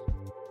sadness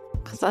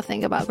because I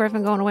think about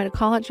Griffin going away to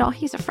college. Y'all,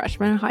 he's a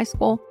freshman in high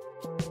school.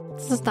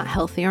 This is not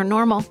healthy or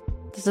normal.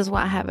 This is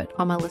why I have it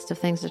on my list of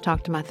things to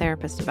talk to my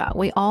therapist about.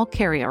 We all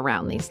carry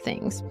around these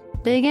things,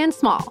 big and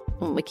small.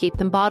 When we keep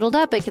them bottled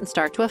up, it can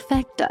start to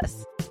affect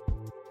us.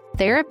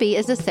 Therapy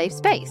is a safe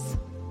space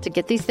to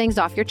get these things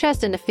off your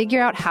chest and to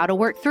figure out how to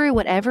work through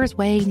whatever's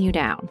weighing you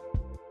down.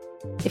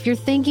 If you're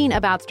thinking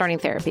about starting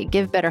therapy,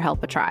 give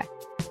BetterHelp a try.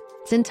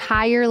 It's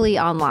entirely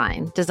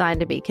online, designed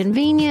to be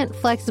convenient,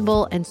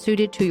 flexible, and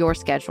suited to your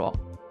schedule.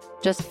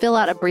 Just fill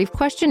out a brief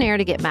questionnaire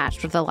to get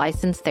matched with a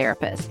licensed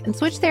therapist and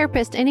switch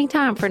therapists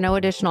anytime for no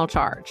additional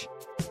charge.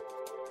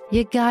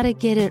 You gotta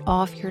get it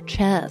off your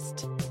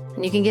chest.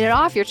 And you can get it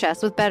off your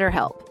chest with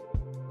BetterHelp.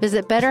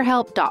 Visit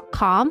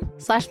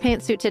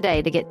betterhelp.com/pantsuit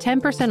today to get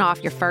 10%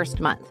 off your first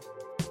month.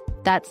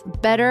 That's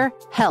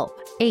BetterHelp,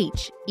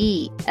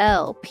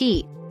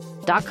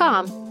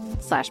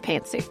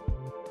 HELP.com/pantsuit.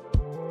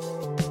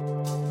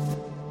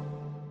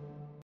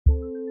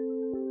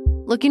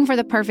 Looking for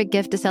the perfect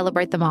gift to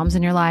celebrate the moms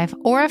in your life?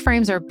 Aura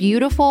frames are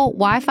beautiful,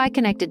 Wi-Fi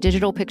connected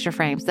digital picture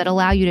frames that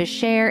allow you to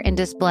share and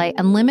display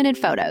unlimited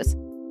photos.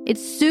 It's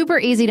super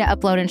easy to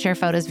upload and share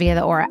photos via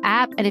the Aura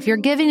app, and if you're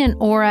giving an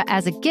Aura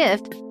as a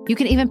gift, you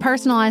can even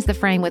personalize the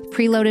frame with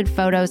preloaded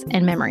photos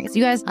and memories.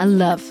 You guys, I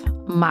love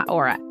my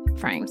Aura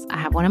frames. I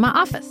have one in my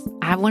office.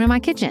 I have one in my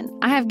kitchen.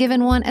 I have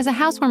given one as a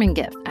housewarming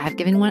gift. I have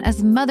given one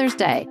as Mother's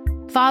Day,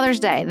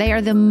 Father's Day. They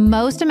are the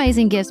most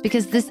amazing gifts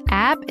because this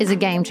app is a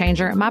game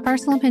changer, in my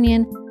personal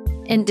opinion,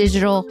 in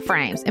digital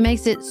frames. It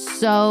makes it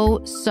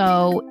so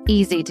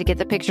easy to get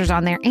the pictures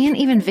on there and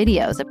even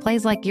videos. It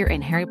plays like you're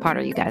in Harry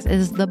Potter, you guys. It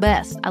is the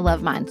best. I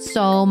love mine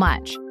so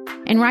much.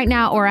 And right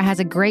now, Aura has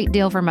a great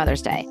deal for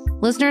Mother's Day.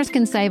 Listeners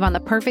can save on the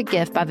perfect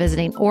gift by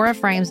visiting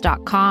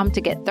auraframes.com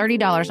to get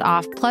 $30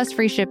 off plus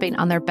free shipping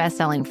on their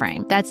best-selling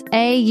frame. That's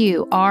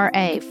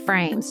AURA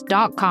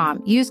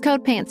frames.com. Use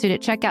code PANTSUIT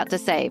at checkout to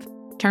save.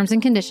 Terms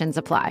and conditions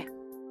apply.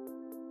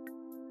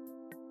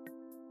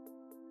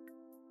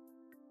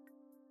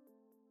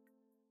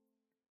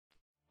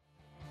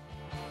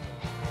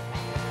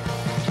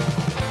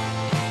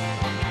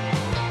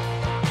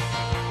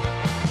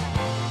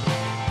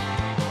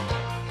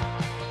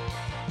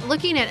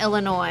 Looking at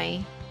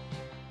Illinois,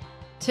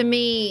 to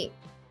me,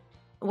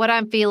 what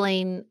I'm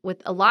feeling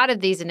with a lot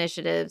of these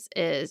initiatives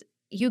is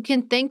you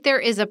can think there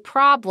is a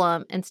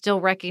problem and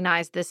still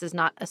recognize this is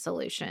not a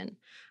solution.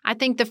 I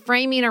think the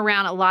framing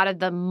around a lot of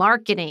the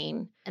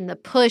marketing and the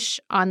push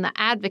on the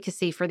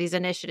advocacy for these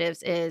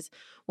initiatives is,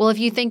 well, if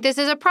you think this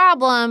is a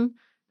problem,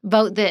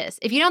 vote this.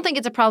 If you don't think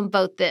it's a problem,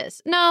 vote this.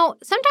 No,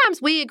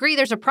 sometimes we agree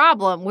there's a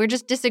problem. We're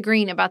just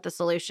disagreeing about the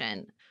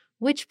solution,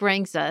 which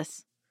brings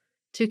us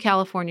to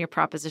California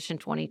Proposition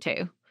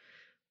 22,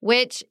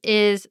 which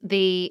is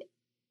the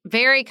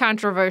very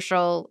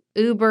controversial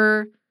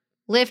Uber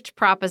Lyft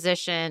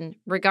proposition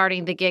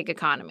regarding the gig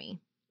economy.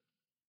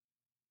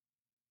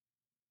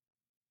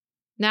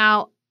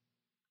 Now,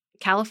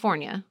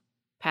 California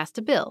passed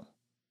a bill.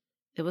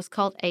 It was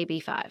called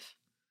AB5.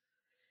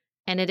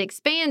 And it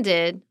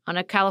expanded on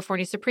a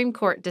California Supreme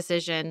Court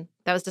decision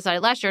that was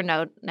decided last year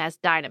known as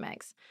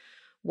Dynamex.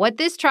 What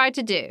this tried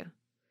to do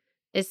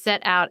is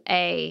set out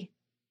a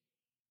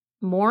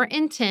more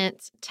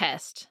intense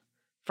test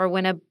for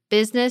when a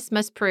business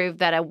must prove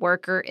that a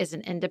worker is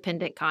an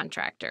independent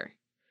contractor.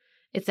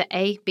 It's an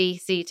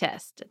ABC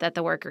test, that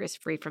the worker is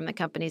free from the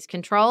company's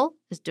control,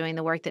 is doing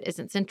the work that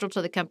isn't central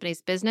to the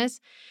company's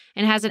business,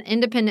 and has an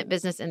independent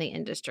business in the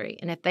industry.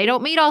 And if they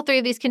don't meet all three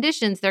of these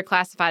conditions, they're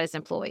classified as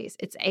employees.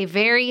 It's a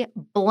very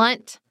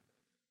blunt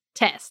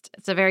test.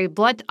 It's a very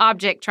blunt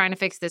object trying to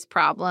fix this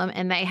problem,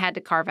 and they had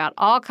to carve out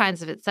all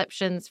kinds of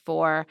exceptions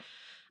for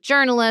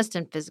journalists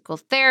and physical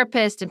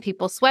therapists and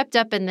people swept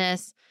up in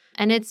this,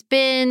 and it's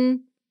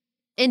been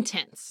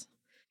intense.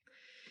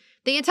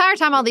 The entire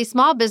time, all these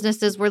small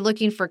businesses were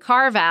looking for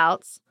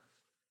carve-outs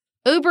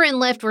Uber and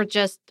Lyft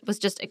was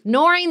just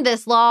ignoring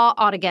this law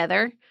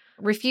altogether,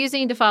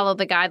 refusing to follow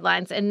the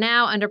guidelines. And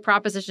now under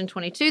Proposition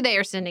 22, they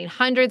are sending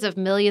hundreds of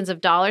millions of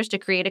dollars to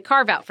create a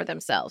carve-out for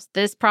themselves.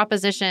 This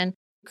proposition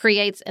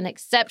creates an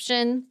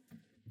exception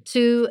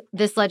to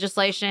this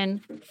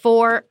legislation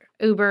for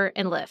Uber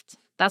and Lyft.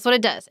 That's what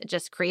it does. It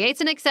just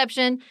creates an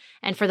exception.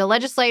 And for the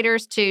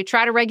legislators to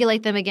try to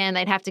regulate them again,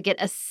 they'd have to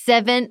get a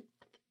 7/8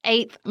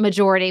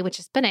 majority, which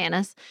is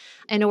bananas,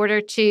 in order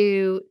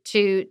to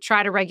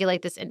try to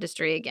regulate this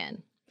industry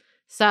again.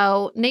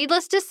 So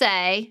needless to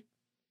say,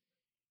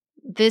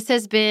 this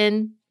has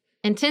been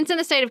intense in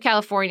the state of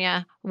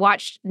California,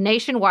 watched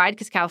nationwide,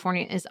 because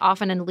California is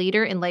often a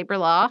leader in labor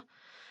law.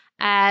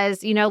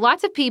 As you know,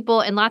 lots of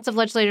people and lots of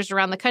legislators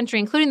around the country,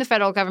 including the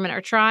federal government,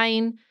 are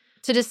trying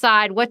to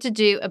decide what to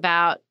do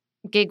about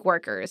gig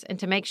workers and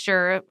to make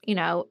sure,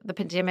 the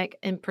pandemic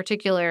in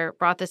particular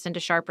brought this into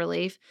sharp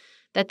relief,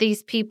 that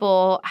these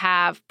people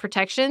have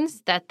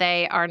protections, that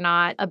they are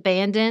not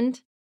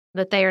abandoned,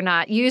 that they are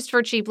not used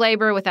for cheap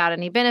labor without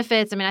any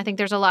benefits. I mean, I think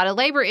there's a lot of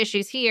labor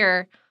issues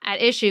here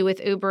at issue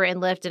with Uber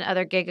and Lyft and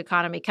other gig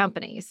economy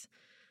companies.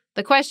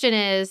 The question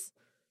is,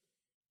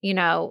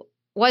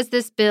 was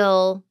this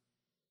bill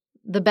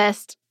the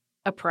best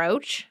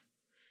approach?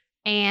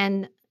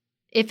 And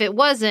if it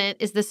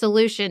wasn't, is the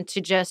solution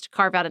to just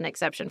carve out an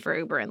exception for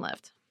Uber and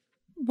Lyft?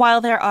 While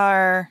there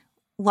are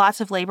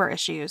lots of labor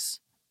issues,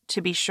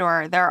 to be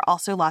sure, there are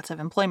also lots of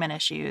employment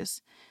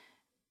issues,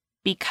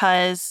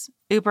 because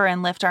Uber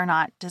and Lyft are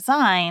not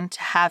designed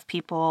to have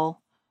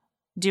people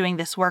doing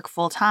this work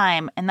full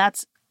time. And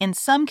that's, in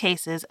some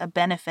cases, a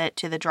benefit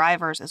to the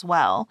drivers as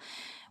well.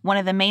 One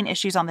of the main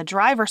issues on the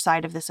driver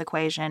side of this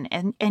equation,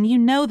 and you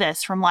know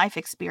this from life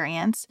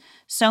experience,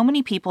 so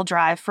many people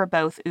drive for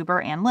both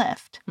Uber and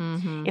Lyft.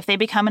 Mm-hmm. If they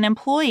become an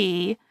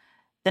employee,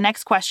 the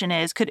next question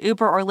is, could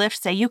Uber or Lyft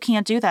say, you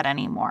can't do that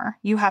anymore?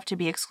 You have to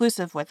be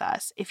exclusive with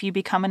us. If you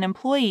become an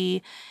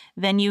employee,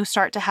 then you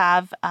start to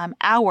have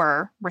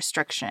hour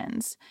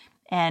restrictions.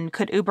 And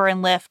could Uber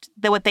and Lyft,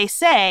 what they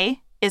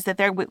say is that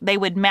they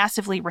would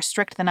massively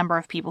restrict the number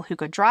of people who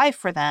could drive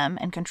for them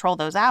and control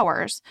those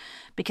hours,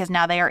 because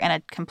now they are in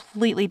a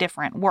completely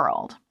different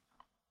world.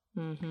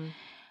 Mm-hmm.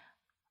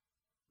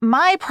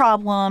 My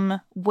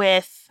problem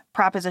with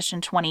Proposition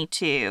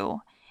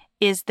 22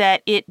 is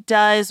that it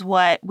does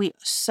what we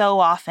so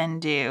often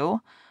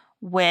do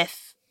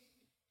with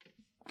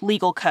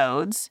legal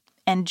codes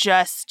and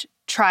just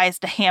tries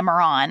to hammer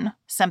on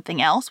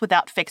something else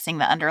without fixing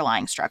the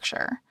underlying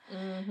structure.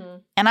 Mm-hmm.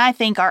 And I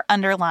think our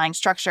underlying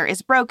structure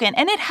is broken,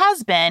 and it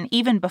has been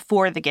even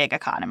before the gig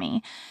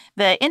economy.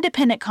 The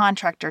independent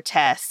contractor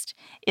test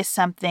is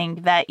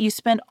something that you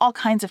spend all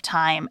kinds of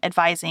time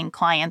advising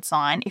clients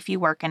on if you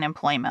work in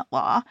employment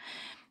law.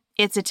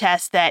 It's a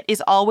test that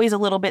is always a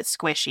little bit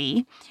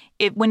squishy.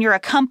 When you're a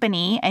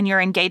company and you're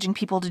engaging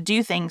people to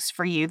do things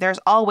for you, there's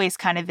always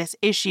kind of this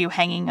issue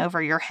hanging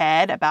over your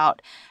head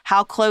about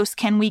how close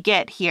can we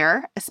get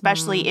here,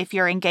 especially if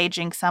you're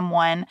engaging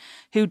someone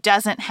who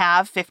doesn't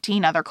have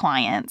 15 other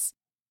clients.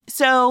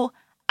 So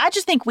I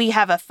just think we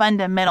have a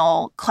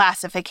fundamental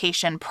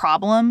classification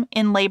problem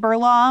in labor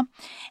law,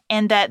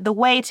 and that the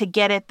way to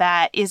get at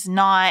that is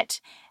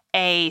not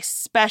a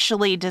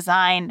specially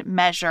designed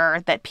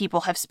measure that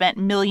people have spent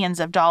millions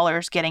of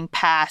dollars getting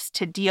passed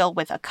to deal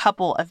with a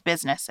couple of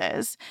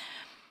businesses.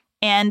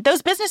 And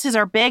those businesses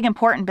are big,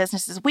 important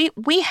businesses.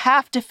 We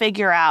have to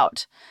figure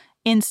out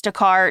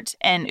Instacart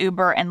and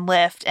Uber and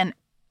Lyft and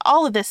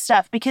all of this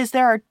stuff, because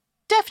there are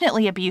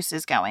definitely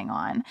abuses going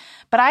on.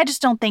 But I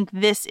just don't think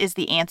this is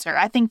the answer.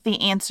 I think the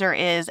answer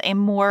is a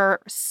more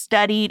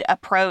studied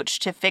approach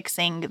to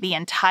fixing the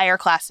entire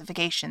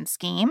classification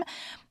scheme,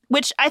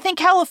 which I think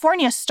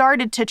California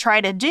started to try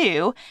to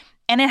do,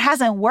 and it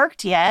hasn't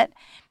worked yet.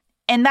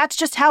 And that's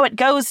just how it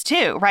goes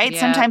too, right?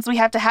 Yeah. Sometimes we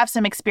have to have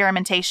some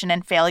experimentation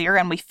and failure,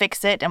 and we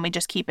fix it, and we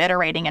just keep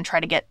iterating and try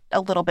to get a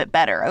little bit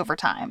better over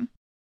time.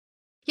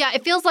 Yeah,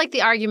 it feels like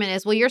the argument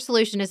is, well, your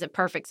solution isn't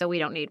perfect, so we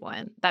don't need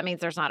one. That means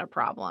there's not a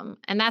problem.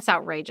 And that's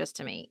outrageous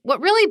to me.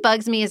 What really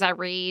bugs me as I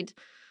read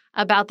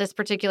about this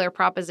particular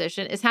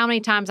proposition is how many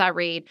times I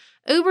read,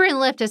 Uber and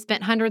Lyft has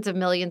spent hundreds of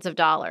millions of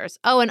dollars.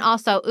 Oh, and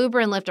also Uber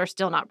and Lyft are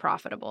still not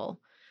profitable.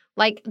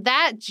 Like,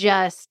 that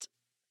just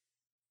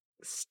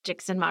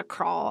sticks in my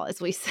craw, as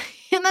we say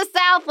in the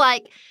South.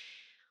 Like,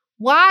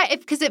 why?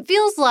 Because it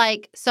feels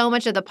like so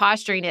much of the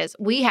posturing is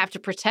we have to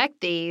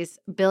protect these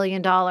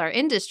billion-dollar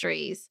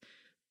industries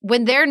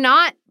when they're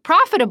not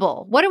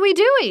profitable. What are we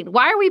doing?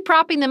 Why are we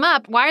propping them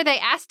up? Why are they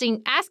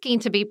asking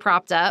to be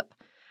propped up?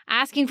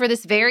 Asking for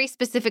this very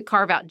specific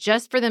carve-out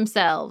just for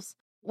themselves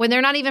when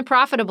they're not even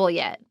profitable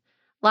yet.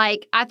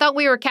 Like, I thought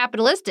we were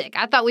capitalistic.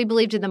 I thought we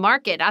believed in the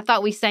market. I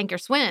thought we sank or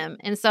swim.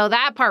 And so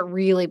that part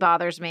really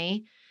bothers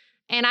me.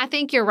 And I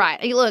think you're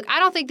right. Look, I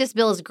don't think this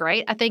bill is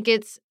great. I think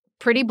it's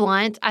pretty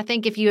blunt. I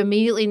think if you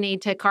immediately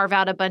need to carve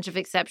out a bunch of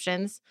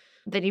exceptions,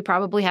 then you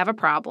probably have a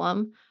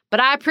problem. But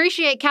I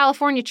appreciate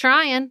California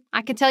trying.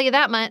 I can tell you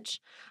that much.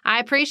 I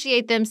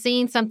appreciate them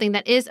seeing something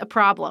that is a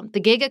problem.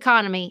 The gig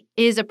economy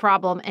is a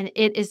problem, and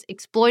it is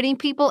exploiting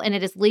people, and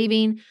it is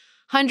leaving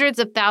hundreds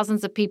of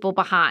thousands of people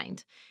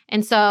behind.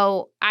 And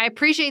so I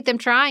appreciate them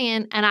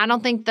trying, and I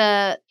don't think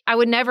I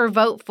would never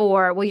vote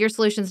for, well, your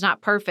solution's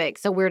not perfect,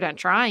 so we're done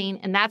trying.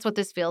 And that's what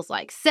this feels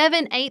like.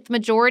 7/8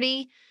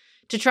 majority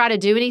to try to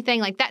do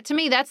anything like that. To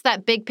me, that's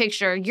that big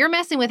picture. You're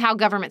messing with how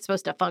government's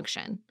supposed to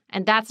function,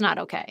 and that's not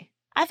okay.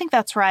 I think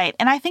that's right.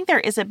 And I think there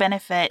is a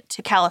benefit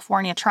to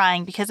California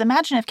trying, because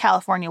imagine if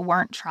California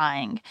weren't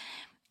trying.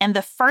 And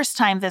the first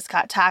time this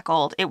got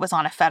tackled, it was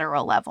on a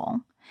federal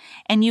level.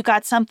 And you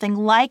got something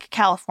like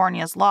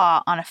California's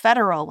law on a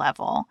federal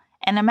level.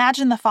 And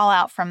imagine the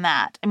fallout from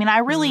that. I mean, I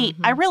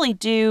really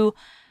do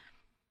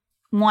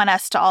want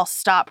us to all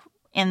stop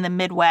in the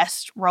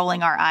Midwest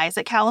rolling our eyes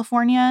at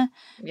California.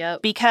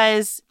 Yep.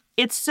 Because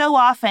it so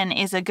often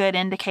is a good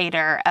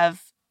indicator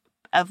of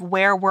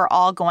where we're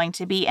all going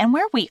to be and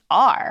where we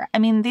are. I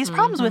mean, these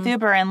problems with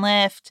Uber and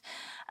Lyft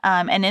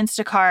and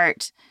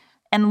Instacart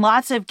and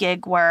lots of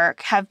gig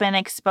work have been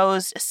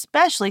exposed,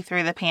 especially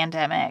through the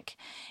pandemic,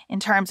 in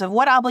terms of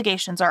what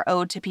obligations are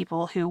owed to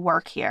people who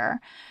work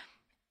here.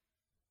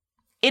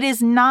 It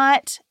is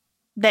not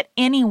that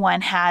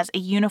anyone has a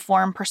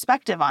uniform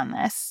perspective on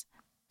this,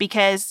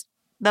 because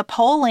the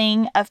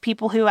polling of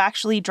people who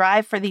actually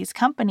drive for these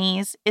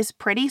companies is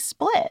pretty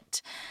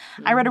split.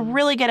 I read a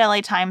really good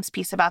LA Times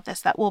piece about this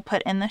that we'll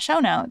put in the show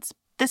notes.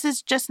 This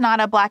is just not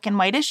a black and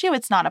white issue.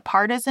 It's not a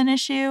partisan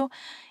issue.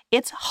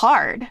 It's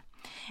hard.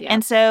 Yeah.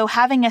 And so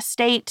having a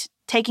state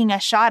taking a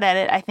shot at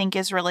it, I think,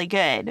 is really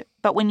good.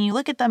 But when you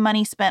look at the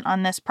money spent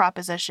on this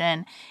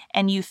proposition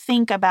and you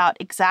think about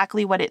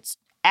exactly what it's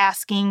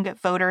asking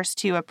voters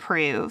to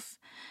approve,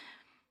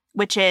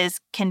 which is,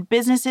 can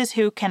businesses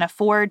who can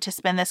afford to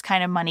spend this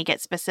kind of money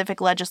get specific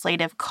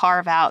legislative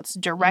carve-outs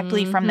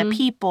directly from the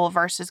people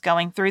versus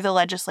going through the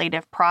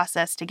legislative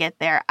process to get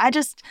there? I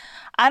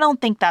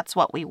don't think that's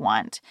what we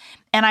want.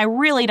 And I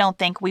really don't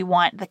think we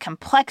want the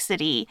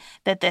complexity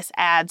that this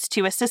adds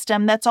to a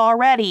system that's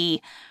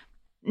already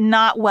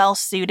not well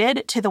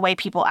suited to the way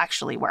people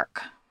actually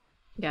work.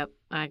 Yep,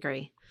 I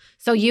agree.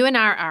 So you and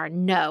I are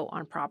no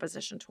on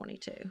Proposition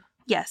 22.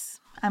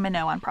 Yes, I'm a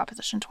no on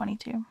Proposition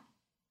 22.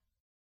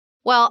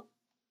 Well,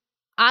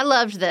 I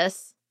loved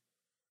this.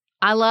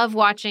 I love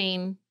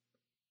watching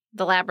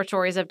the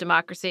laboratories of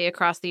democracy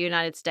across the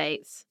United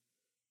States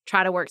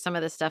try to work some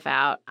of this stuff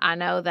out. I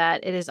know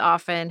that it is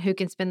often who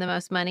can spend the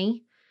most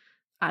money.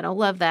 I don't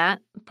love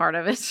that part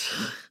of it.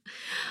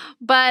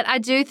 But I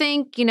do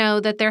think,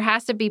 that there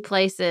has to be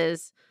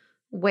places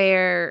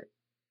where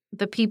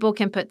the people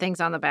can put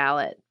things on the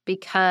ballot,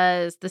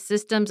 because the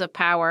systems of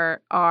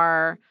power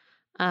are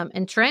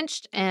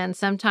entrenched, and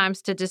sometimes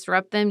to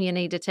disrupt them, you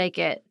need to take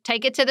it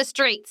to the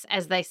streets,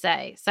 as they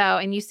say. So,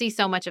 and you see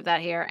so much of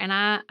that here, and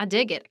I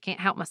dig it. I can't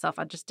help myself.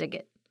 I just dig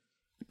it.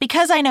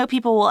 Because I know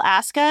people will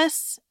ask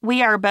us, we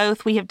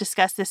have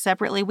discussed this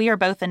separately, we are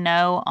both a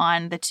no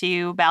on the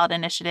two ballot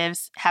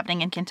initiatives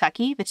happening in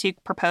Kentucky, the two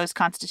proposed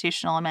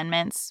constitutional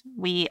amendments.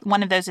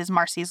 One of those is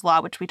Marsy's Law,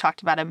 which we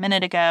talked about a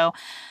minute ago,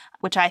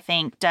 which I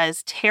think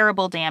does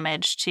terrible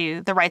damage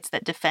to the rights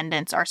that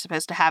defendants are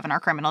supposed to have in our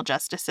criminal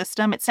justice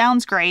system. It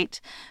sounds great,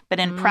 but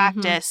in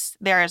practice,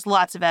 there is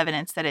lots of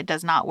evidence that it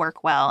does not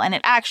work well.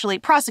 And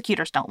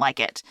prosecutors don't like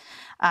it,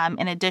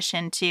 in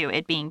addition to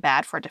it being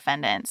bad for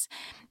defendants.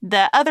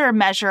 The other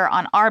measure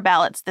on our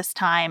ballots this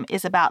time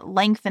is about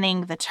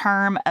lengthening the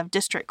term of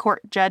district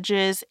court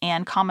judges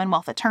and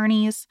Commonwealth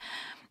attorneys,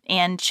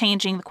 and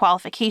changing the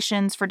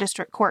qualifications for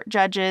district court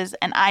judges.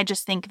 And I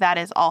just think that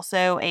is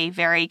also a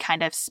very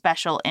kind of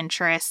special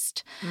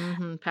interest,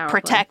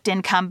 protect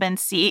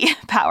incumbency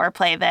power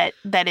play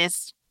that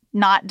is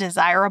not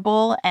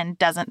desirable and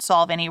doesn't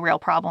solve any real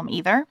problem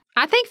either.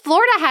 I think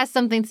Florida has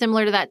something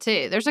similar to that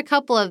too. There's a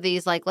couple of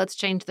these, like, let's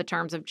change the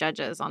terms of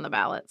judges on the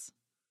ballots.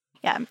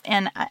 Yeah,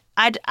 and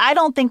I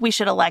don't think we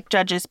should elect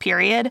judges,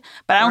 period.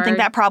 But I don't think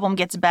that problem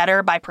gets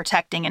better by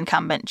protecting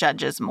incumbent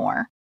judges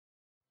more.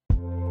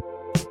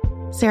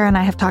 Sarah and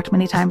I have talked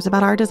many times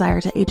about our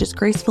desire to age as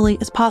gracefully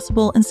as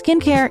possible, and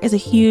skincare is a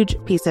huge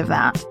piece of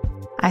that.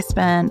 I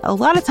spend a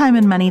lot of time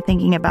and money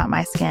thinking about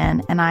my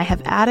skin, and I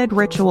have added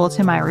Ritual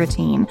to my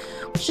routine,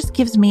 which just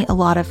gives me a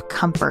lot of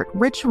comfort.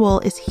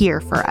 Ritual is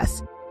here for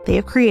us. They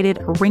have created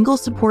a wrinkle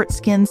support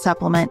skin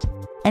supplement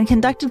and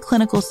conducted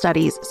clinical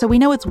studies, so we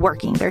know it's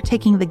working. They're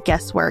taking the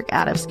guesswork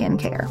out of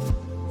skincare.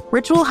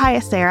 Ritual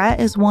Hyacera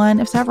is one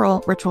of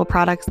several Ritual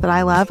products that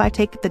I love. I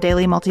take the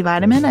daily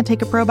multivitamin, I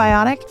take a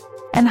probiotic,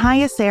 and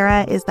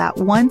Hyacera is that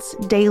once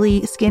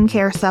daily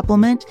skincare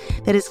supplement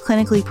that is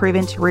clinically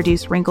proven to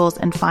reduce wrinkles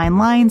and fine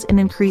lines and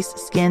increase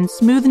skin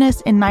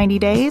smoothness in 90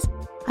 days.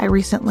 I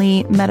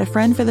recently met a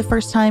friend for the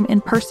first time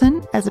in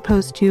person as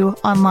opposed to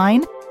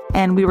online,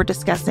 and we were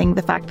discussing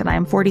the fact that I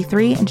am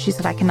 43, and she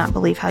said, "I cannot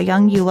believe how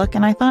young you look."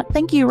 And I thought,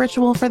 thank you,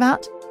 Ritual, for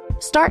that.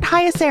 Start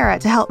Hyacera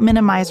to help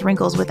minimize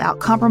wrinkles without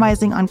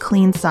compromising on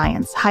clean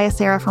science.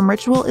 Hyacera from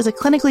Ritual is a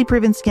clinically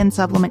proven skin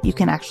supplement you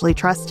can actually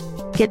trust.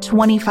 Get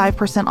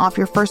 25% off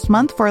your first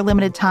month for a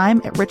limited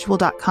time at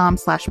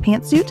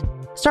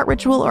ritual.com/pantsuit. Start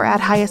Ritual or add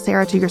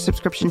Hyacera to your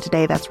subscription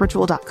today. That's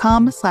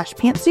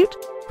ritual.com/pantsuit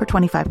for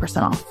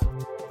 25% off.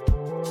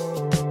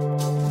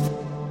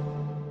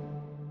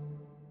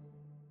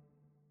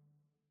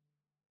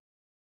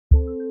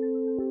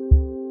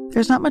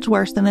 There's not much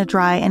worse than a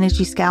dry and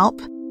itchy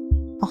scalp.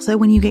 Also,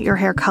 when you get your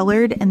hair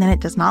colored and then it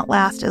does not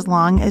last as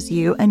long as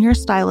you and your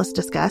stylist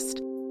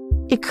discussed.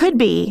 It could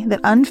be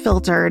that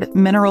unfiltered,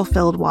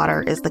 mineral-filled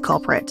water is the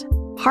culprit.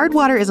 Hard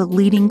water is a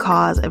leading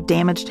cause of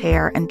damaged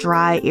hair and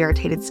dry,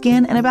 irritated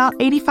skin, and about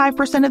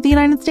 85% of the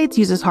United States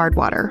uses hard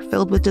water,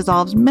 filled with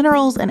dissolved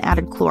minerals and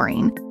added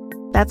chlorine.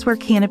 That's where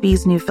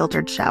Canopy's new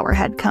filtered shower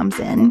head comes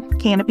in.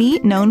 Canopy,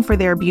 known for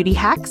their beauty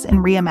hacks and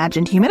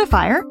reimagined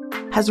humidifier,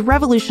 has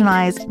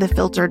revolutionized the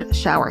filtered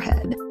shower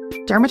head.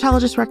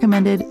 Dermatologists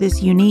recommended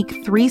this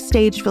unique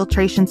 3-stage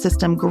filtration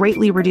system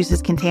greatly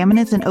reduces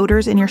contaminants and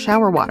odors in your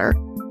shower water,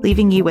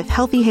 leaving you with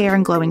healthy hair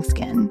and glowing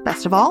skin.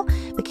 Best of all,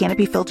 the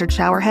Canopy filtered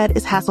shower head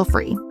is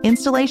hassle-free.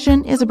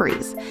 Installation is a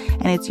breeze,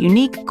 and its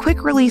unique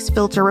quick-release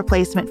filter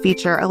replacement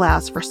feature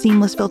allows for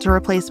seamless filter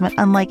replacement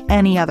unlike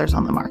any others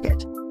on the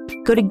market.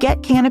 Go to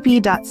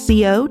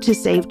getcanopy.co to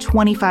save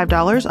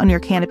 $25 on your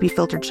Canopy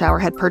filtered shower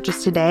head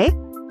purchase today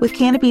with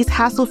Canopy's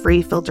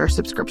hassle-free filter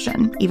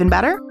subscription. Even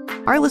better,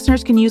 our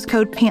listeners can use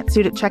code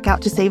PANTSUIT at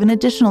checkout to save an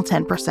additional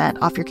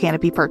 10% off your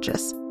Canopy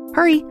purchase.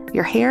 Hurry,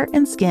 your hair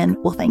and skin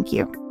will thank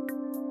you.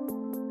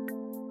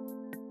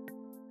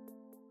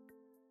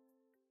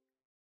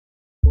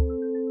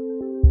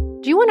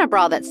 Do you want a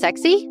bra that's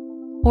sexy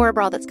or a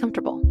bra that's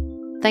comfortable?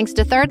 Thanks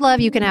to Third Love,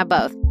 you can have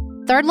both.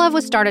 Third Love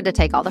was started to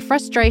take all the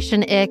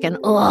frustration, ick, and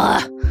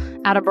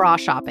out of bra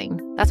shopping.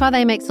 That's why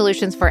they make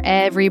solutions for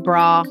every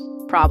bra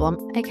problem,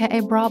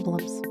 aka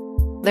problems.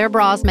 Their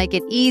bras make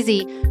it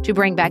easy to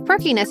bring back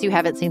perkiness you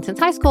haven't seen since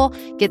high school,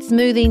 get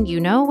smoothing you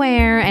know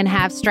where, and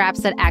have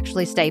straps that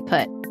actually stay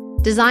put.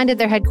 Designed at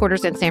their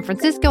headquarters in San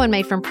Francisco and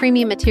made from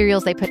premium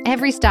materials, they put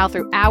every style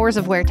through hours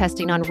of wear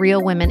testing on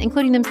real women,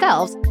 including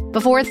themselves,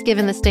 before it's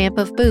given the stamp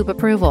of boob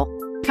approval.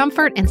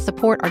 Comfort and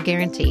support are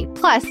guaranteed.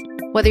 Plus,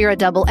 whether you're a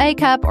double A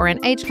cup or an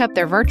H cup,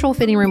 their virtual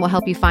fitting room will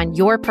help you find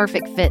your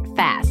perfect fit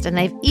fast. And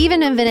they've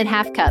even invented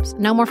half cups.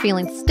 No more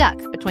feeling stuck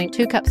between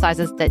 2 cup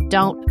sizes that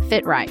don't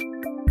fit right.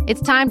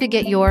 It's time to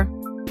get your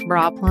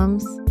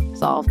problems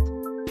solved.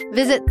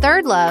 Visit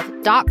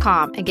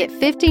thirdlove.com and get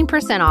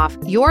 15% off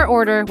your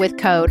order with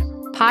code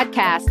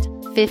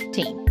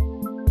PODCAST15.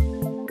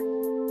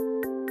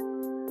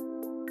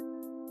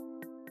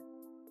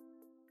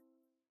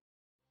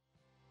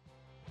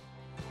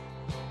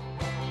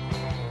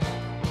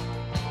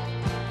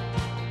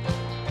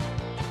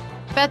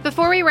 Beth,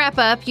 before we wrap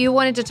up, you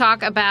wanted to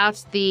talk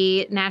about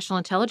the national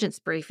intelligence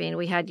briefing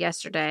we had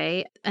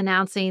yesterday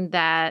announcing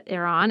that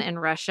Iran and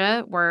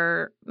Russia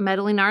were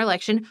meddling in our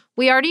election.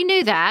 We already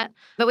knew that,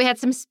 but we had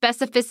some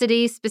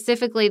specificity,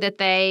 specifically that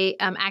they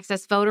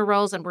accessed voter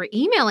rolls and were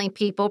emailing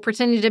people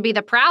pretending to be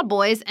the Proud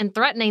Boys and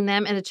threatening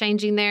them into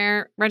changing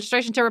their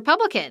registration to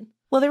Republican.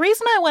 Well, the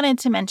reason I wanted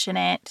to mention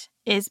it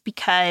is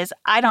because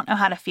I don't know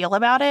how to feel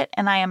about it,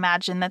 and I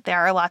imagine that there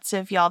are lots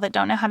of y'all that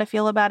don't know how to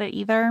feel about it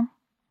either.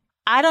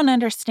 I don't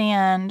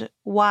understand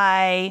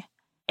why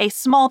a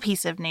small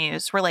piece of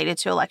news related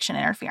to election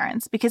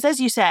interference, because as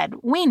you said,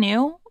 we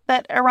knew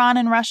that Iran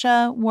and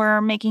Russia were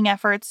making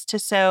efforts to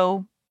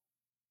sow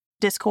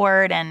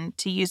discord and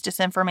to use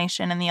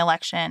disinformation in the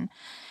election.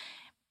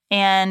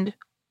 And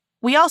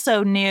we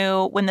also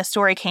knew when the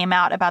story came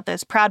out about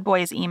those Proud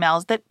Boys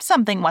emails that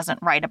something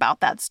wasn't right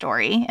about that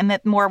story and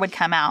that more would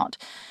come out.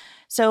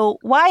 So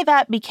why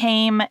that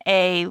became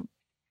a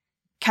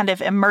kind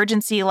of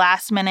emergency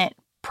last-minute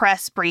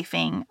press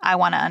briefing, I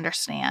want to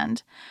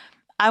understand.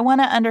 I want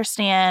to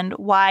understand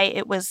why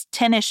it was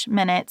 10-ish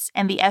minutes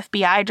and the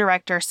FBI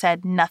director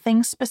said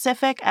nothing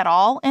specific at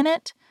all in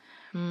it.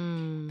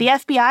 The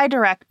FBI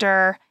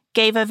director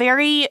gave a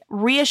very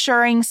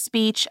reassuring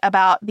speech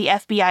about the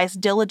FBI's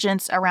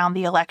diligence around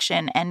the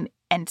election and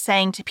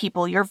saying to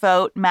people, your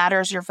vote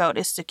matters, your vote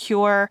is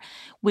secure,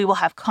 we will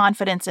have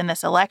confidence in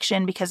this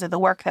election because of the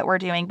work that we're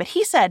doing. But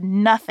he said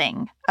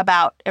nothing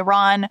about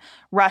Iran,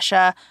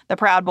 Russia, the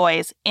Proud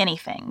Boys,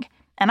 anything.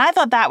 And I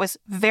thought that was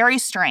very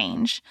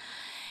strange.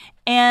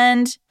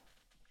 And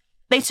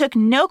they took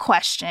no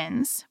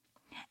questions.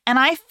 And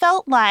I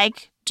felt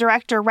like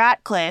Director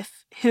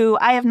Ratcliffe, who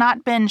I have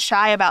not been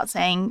shy about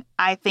saying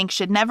I think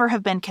should never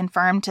have been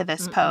confirmed to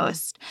this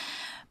post,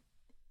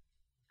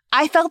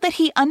 I felt that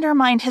he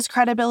undermined his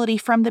credibility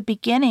from the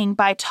beginning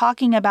by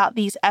talking about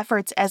these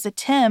efforts as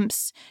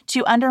attempts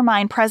to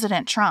undermine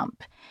President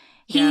Trump.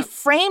 He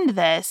framed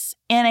this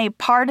in a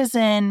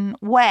partisan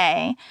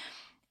way,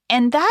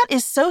 and that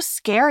is so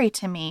scary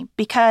to me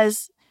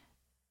because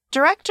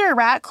Director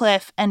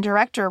Ratcliffe and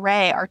Director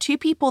Wray are two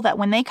people that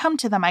when they come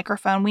to the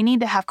microphone, we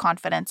need to have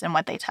confidence in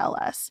what they tell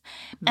us.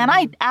 And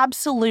I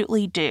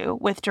absolutely do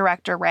with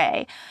Director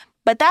Wray.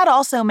 But that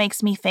also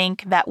makes me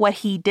think that what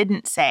he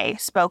didn't say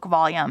spoke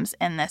volumes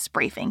in this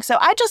briefing. So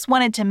I just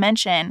wanted to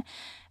mention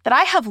that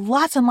I have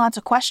lots and lots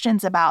of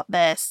questions about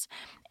this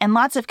and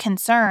lots of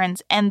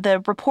concerns. And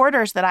the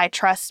reporters that I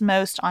trust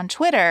most on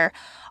Twitter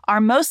are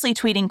mostly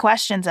tweeting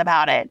questions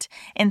about it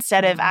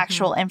instead of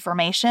actual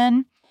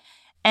information.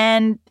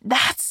 And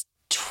that's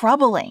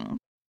troubling.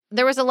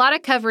 There was a lot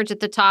of coverage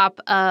at the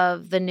top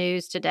of the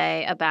news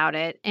today about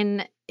it.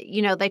 And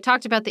they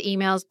talked about the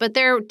emails, but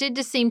there did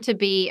just seem to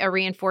be a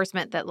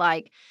reinforcement that,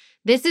 like,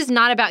 this is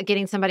not about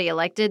getting somebody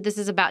elected. This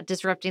is about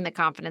disrupting the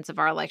confidence of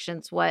our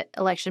elections, what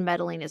election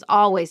meddling is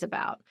always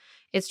about.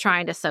 It's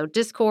trying to sow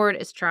discord.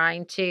 It's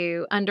trying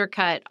to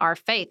undercut our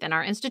faith in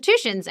our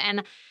institutions.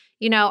 And,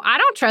 I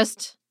don't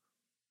trust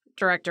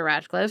Director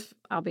Ratcliffe.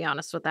 I'll be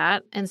honest with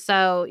that. And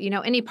so,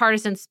 any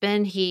partisan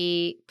spin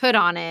he put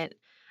on it,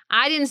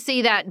 I didn't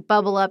see that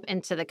bubble up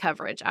into the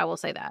coverage. I will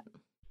say that.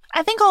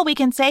 I think all we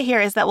can say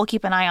here is that we'll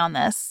keep an eye on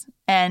this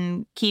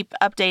and keep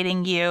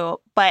updating you.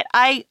 But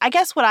I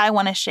guess what I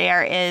want to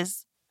share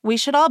is we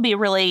should all be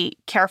really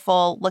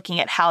careful looking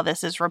at how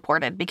this is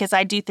reported, because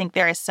I do think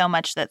there is so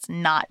much that's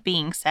not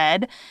being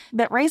said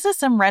that raises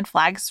some red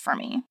flags for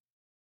me.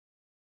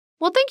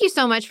 Well, thank you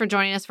so much for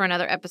joining us for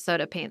another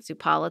episode of Pantsuit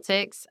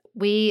Politics.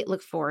 We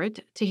look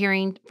forward to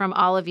hearing from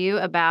all of you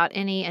about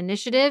any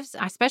initiatives,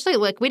 especially,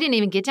 we didn't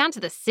even get down to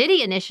the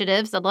city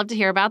initiatives. I'd love to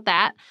hear about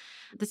that.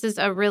 This is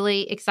a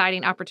really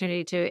exciting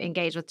opportunity to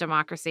engage with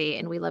democracy,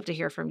 and we love to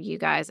hear from you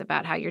guys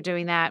about how you're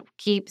doing that.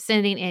 Keep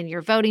sending in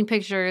your voting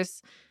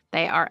pictures.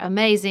 They are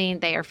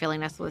amazing. They are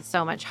filling us with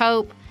so much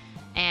hope.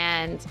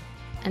 And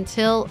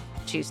until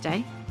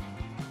Tuesday,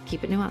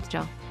 keep it nuanced,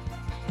 y'all.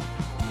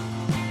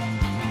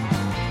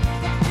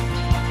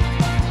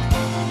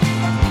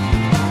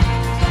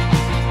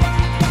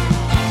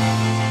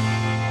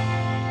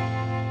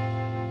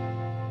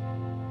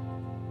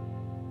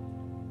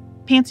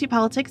 Pantsuit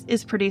Politics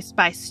is produced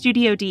by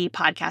Studio D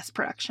Podcast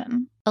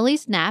Production.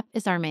 Elise Knapp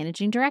is our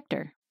managing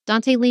director.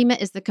 Dante Lima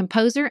is the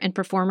composer and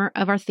performer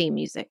of our theme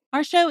music.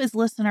 Our show is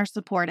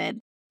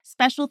listener-supported.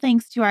 Special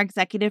thanks to our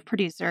executive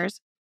producers,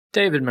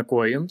 David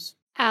McWilliams,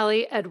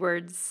 Allie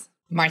Edwards,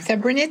 Martha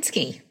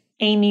Brunitsky,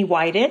 Amy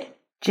Whited,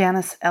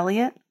 Janice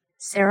Elliott,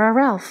 Sarah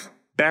Ralph,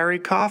 Barry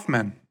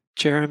Kaufman,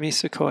 Jeremy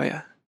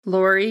Sequoia,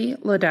 Lori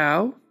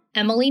Ladow,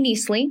 Emily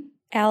Neasley,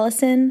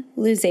 Allison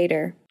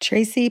Luzader,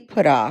 Tracy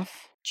Putoff,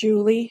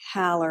 Julie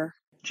Haller,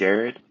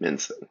 Jared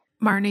Minson,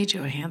 Marnie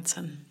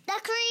Johansson,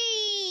 The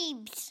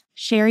Creeps,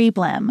 Sherry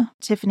Blim,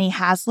 Tiffany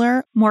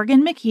Hasler,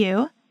 Morgan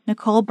McHugh,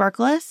 Nicole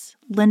Berkles,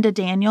 Linda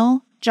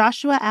Daniel,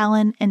 Joshua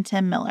Allen, and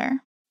Tim Miller.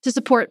 To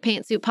support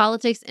Pantsuit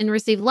Politics and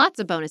receive lots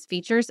of bonus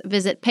features,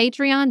 visit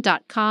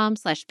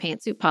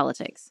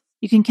patreon.com/pantsuitpolitics.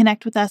 You can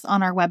connect with us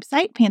on our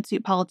website,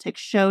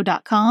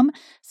 pantsuitpoliticsshow.com,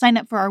 sign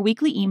up for our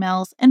weekly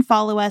emails, and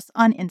follow us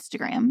on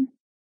Instagram.